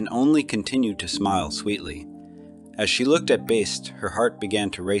happened and only continued to smile sweetly. As she looked at Beist, her heart began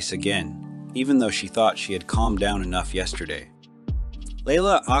to race again, even though she thought she had calmed down enough yesterday.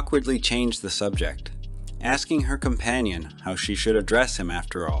 Layla awkwardly changed the subject, asking her companion how she should address him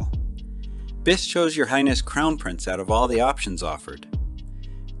after all. Beist chose Your Highness Crown Prince out of all the options offered.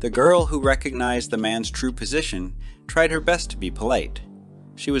 The girl, who recognized the man's true position, tried her best to be polite.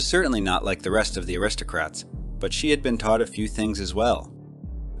 She was certainly not like the rest of the aristocrats, but she had been taught a few things as well.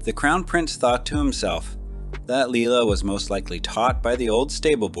 The Crown Prince thought to himself that Leela was most likely taught by the old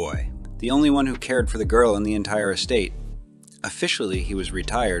stable boy, the only one who cared for the girl in the entire estate. Officially he was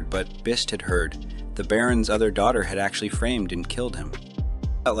retired, but Beist had heard the Baron's other daughter had actually framed and killed him.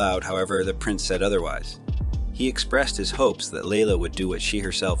 Out loud, however, the prince said otherwise. He expressed his hopes that Layla would do what she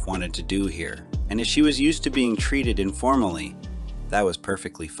herself wanted to do here, and if she was used to being treated informally, that was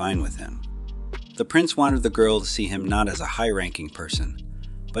perfectly fine with him. The prince wanted the girl to see him not as a high-ranking person,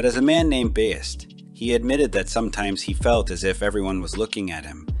 but as a man named Beist. He admitted that sometimes he felt as if everyone was looking at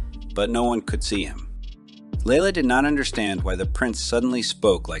him, but no one could see him. Layla did not understand why the prince suddenly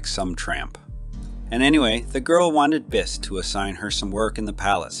spoke like some tramp. And anyway, the girl wanted Beist to assign her some work in the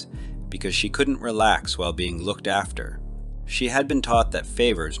palace, because she couldn't relax while being looked after. She had been taught that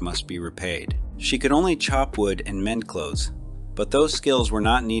favors must be repaid. She could only chop wood and mend clothes, but those skills were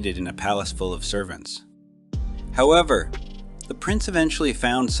not needed in a palace full of servants. However, the prince eventually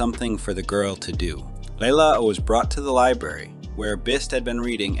found something for the girl to do. Layla was brought to the library, where Beist had been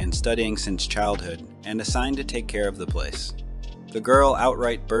reading and studying since childhood, and assigned to take care of the place. The girl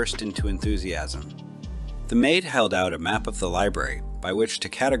outright burst into enthusiasm. The maid held out a map of the library by which to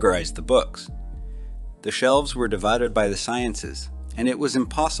categorize the books. The shelves were divided by the sciences, and it was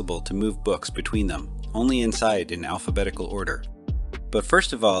impossible to move books between them, only inside in alphabetical order. But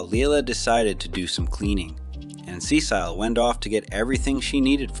first of all, Leela decided to do some cleaning, and Cecile went off to get everything she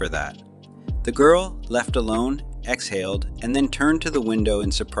needed for that. The girl, left alone, exhaled, and then turned to the window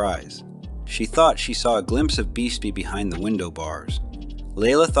in surprise. She thought she saw a glimpse of Beastie behind the window bars.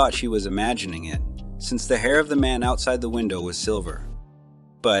 Layla thought she was imagining it, since the hair of the man outside the window was silver.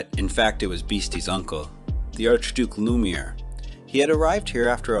 But, in fact, it was Beastie's uncle, the Archduke Lumiere. He had arrived here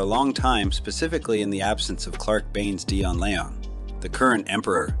after a long time, specifically in the absence of Clark Baines Dion Leon, the current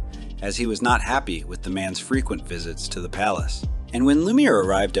emperor, as he was not happy with the man's frequent visits to the palace. And when Lumiere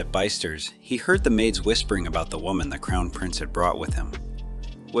arrived at Beister's, he heard the maids whispering about the woman the Crown Prince had brought with him.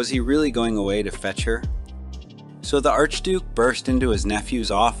 Was he really going away to fetch her? So the Archduke burst into his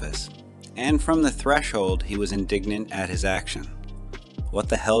nephew's office, and from the threshold he was indignant at his action. What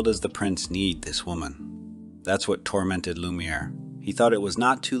the hell does the prince need this woman? That's what tormented Lumiere. He thought it was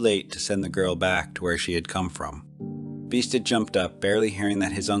not too late to send the girl back to where she had come from. Beast had jumped up, barely hearing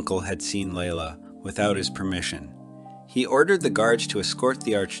that his uncle had seen Layla without his permission. He ordered the guards to escort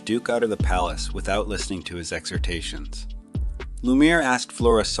the Archduke out of the palace without listening to his exhortations. Lumiere asked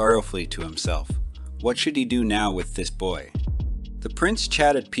Flora sorrowfully to himself, what should he do now with this boy? The prince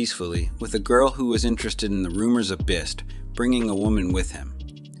chatted peacefully with a girl who was interested in the rumors of Beist bringing a woman with him.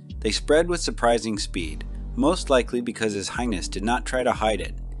 They spread with surprising speed, most likely because His Highness did not try to hide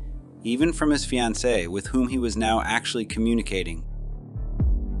it, even from his fiancée, with whom he was now actually communicating.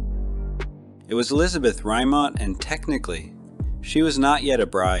 It was Elizabeth Rymont, and technically, she was not yet a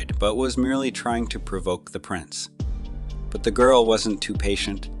bride, but was merely trying to provoke the prince. But the girl wasn't too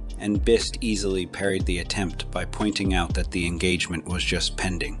patient, and Bist easily parried the attempt by pointing out that the engagement was just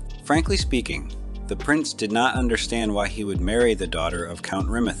pending. Frankly speaking, the prince did not understand why he would marry the daughter of Count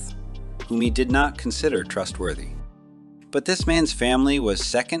Rimouth, whom he did not consider trustworthy. But this man's family was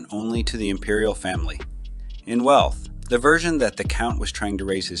second only to the imperial family. In wealth, the version that the count was trying to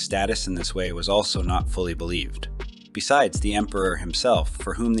raise his status in this way was also not fully believed. Besides, the emperor himself,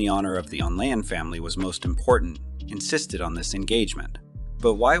 for whom the honor of the Orléans family was most important, insisted on this engagement.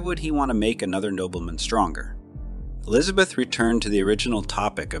 But why would he want to make another nobleman stronger? Elizabeth returned to the original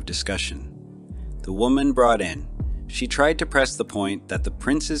topic of discussion. The woman brought in. She tried to press the point that the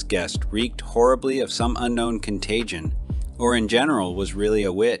prince's guest reeked horribly of some unknown contagion, or in general was really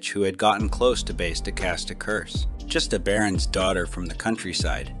a witch who had gotten close to Bist to cast a curse. Just a baron's daughter from the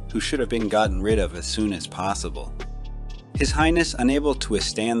countryside, who should have been gotten rid of as soon as possible. His Highness, unable to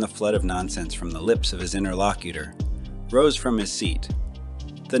withstand the flood of nonsense from the lips of his interlocutor, rose from his seat.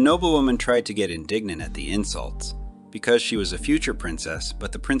 The noblewoman tried to get indignant at the insults, because she was a future princess,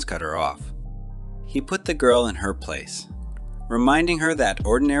 but the prince cut her off. He put the girl in her place, reminding her that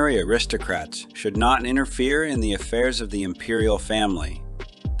ordinary aristocrats should not interfere in the affairs of the imperial family.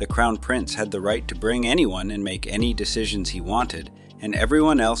 The crown prince had the right to bring anyone and make any decisions he wanted, and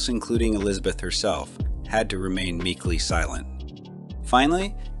everyone else, including Elizabeth herself, had to remain meekly silent.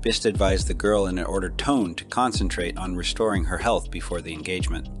 Finally, Bist advised the girl in an ordered tone to concentrate on restoring her health before the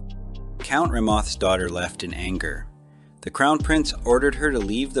engagement. Count Rimouth's daughter left in anger. The crown prince ordered her to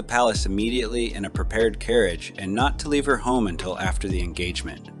leave the palace immediately in a prepared carriage and not to leave her home until after the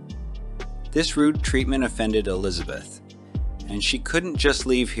engagement. This rude treatment offended Elizabeth, and she couldn't just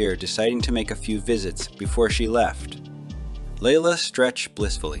leave here, deciding to make a few visits before she left. Layla stretched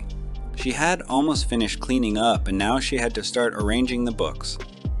blissfully. She had almost finished cleaning up, and now she had to start arranging the books.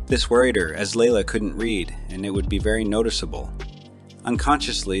 This worried her, as Layla couldn't read, and it would be very noticeable.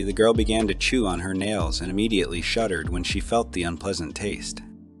 Unconsciously, the girl began to chew on her nails and immediately shuddered when she felt the unpleasant taste.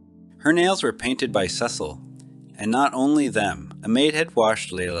 Her nails were painted by Cecil, and not only them. A maid had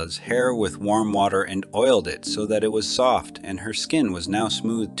washed Layla's hair with warm water and oiled it so that it was soft, and her skin was now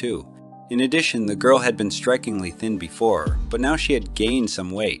smooth too. In addition, the girl had been strikingly thin before, but now she had gained some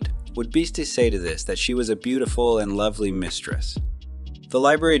weight. Would Beastie say to this that she was a beautiful and lovely mistress? The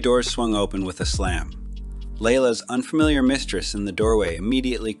library doors swung open with a slam. Layla's unfamiliar mistress in the doorway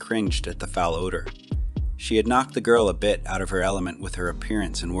immediately cringed at the foul odor. She had knocked the girl a bit out of her element with her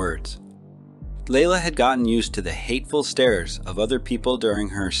appearance and words. Layla had gotten used to the hateful stares of other people during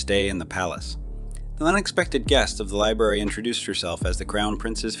her stay in the palace. The unexpected guest of the library introduced herself as the Crown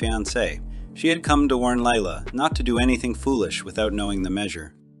Prince's fiancée. She had come to warn Layla not to do anything foolish without knowing the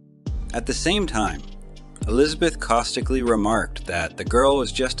measure. At the same time, Elizabeth caustically remarked that the girl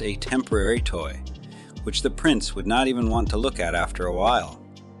was just a temporary toy, which the prince would not even want to look at after a while.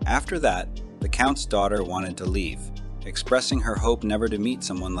 After that, the count's daughter wanted to leave, expressing her hope never to meet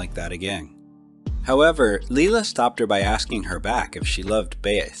someone like that again. However, Leela stopped her by asking her back if she loved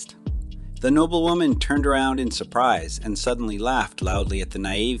Bist. The noblewoman turned around in surprise and suddenly laughed loudly at the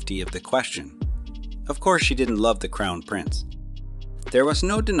naivety of the question. Of course she didn't love the crown prince. There was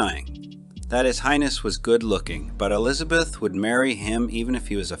no denying that His Highness was good-looking, but Elizabeth would marry him even if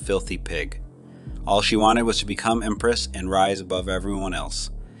he was a filthy pig. All she wanted was to become empress and rise above everyone else.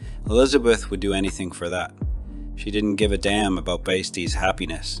 Elizabeth would do anything for that. She didn't give a damn about Bistie's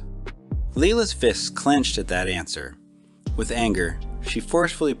happiness. Leela's fists clenched at that answer. With anger, she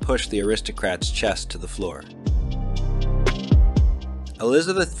forcefully pushed the aristocrat's chest to the floor.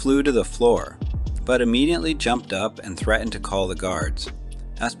 Elizabeth flew to the floor, but immediately jumped up and threatened to call the guards.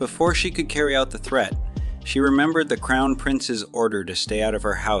 As before she could carry out the threat, she remembered the crown prince's order to stay out of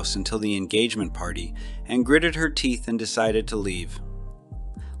her house until the engagement party, and gritted her teeth and decided to leave.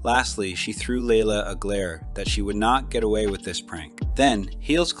 Lastly, she threw Layla a glare that she would not get away with this prank. Then,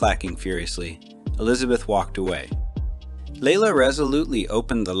 heels clacking furiously, Elizabeth walked away. Layla resolutely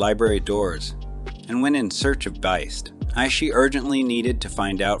opened the library doors and went in search of Bist, as she urgently needed to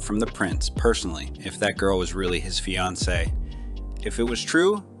find out from the prince personally if that girl was really his fiancée. If it was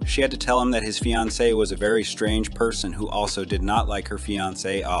true, she had to tell him that his fiancée was a very strange person who also did not like her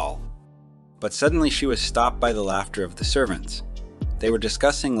fiancé all. But suddenly she was stopped by the laughter of the servants. They were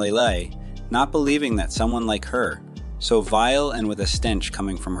discussing Layla, not believing that someone like her, so vile and with a stench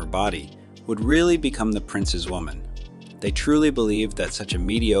coming from her body, would really become the prince's woman. They truly believed that such a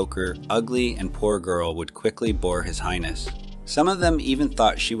mediocre, ugly, and poor girl would quickly bore His Highness. Some of them even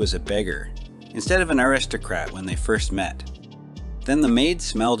thought she was a beggar, instead of an aristocrat when they first met. Then the maids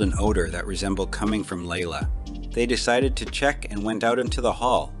smelled an odor that resembled coming from Layla. They decided to check and went out into the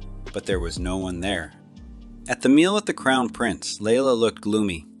hall, but there was no one there. At the meal with the Crown Prince, Layla looked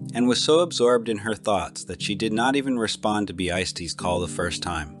gloomy, and was so absorbed in her thoughts that she did not even respond to Beasti's call the first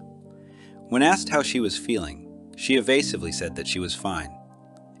time. When asked how she was feeling, she evasively said that she was fine.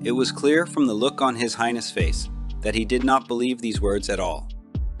 It was clear from the look on His Highness' face that he did not believe these words at all.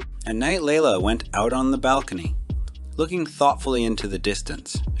 At night, Layla went out on the balcony, looking thoughtfully into the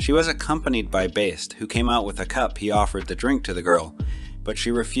distance. She was accompanied by Beast, who came out with a cup. He offered the drink to the girl, but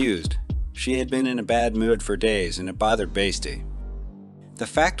she refused. She had been in a bad mood for days, and it bothered Beastie. The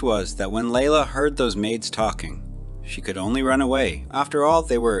fact was that when Layla heard those maids talking, she could only run away. After all,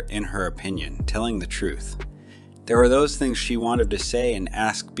 they were, in her opinion, telling the truth. There were those things she wanted to say and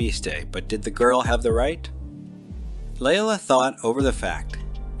ask Beastie, but did the girl have the right? Layla thought over the fact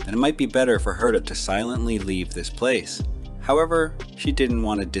that it might be better for her to silently leave this place. However, she didn't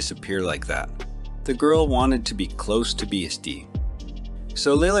want to disappear like that. The girl wanted to be close to Beastie.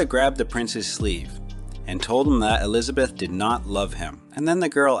 So Layla grabbed the prince's sleeve and told him that Elizabeth did not love him, and then the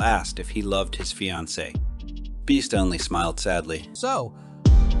girl asked if he loved his fiancée. Beast only smiled sadly. So,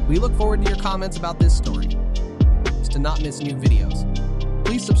 we look forward to your comments about this story. To not miss new videos,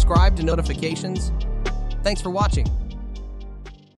 please subscribe to notifications. Thanks for watching.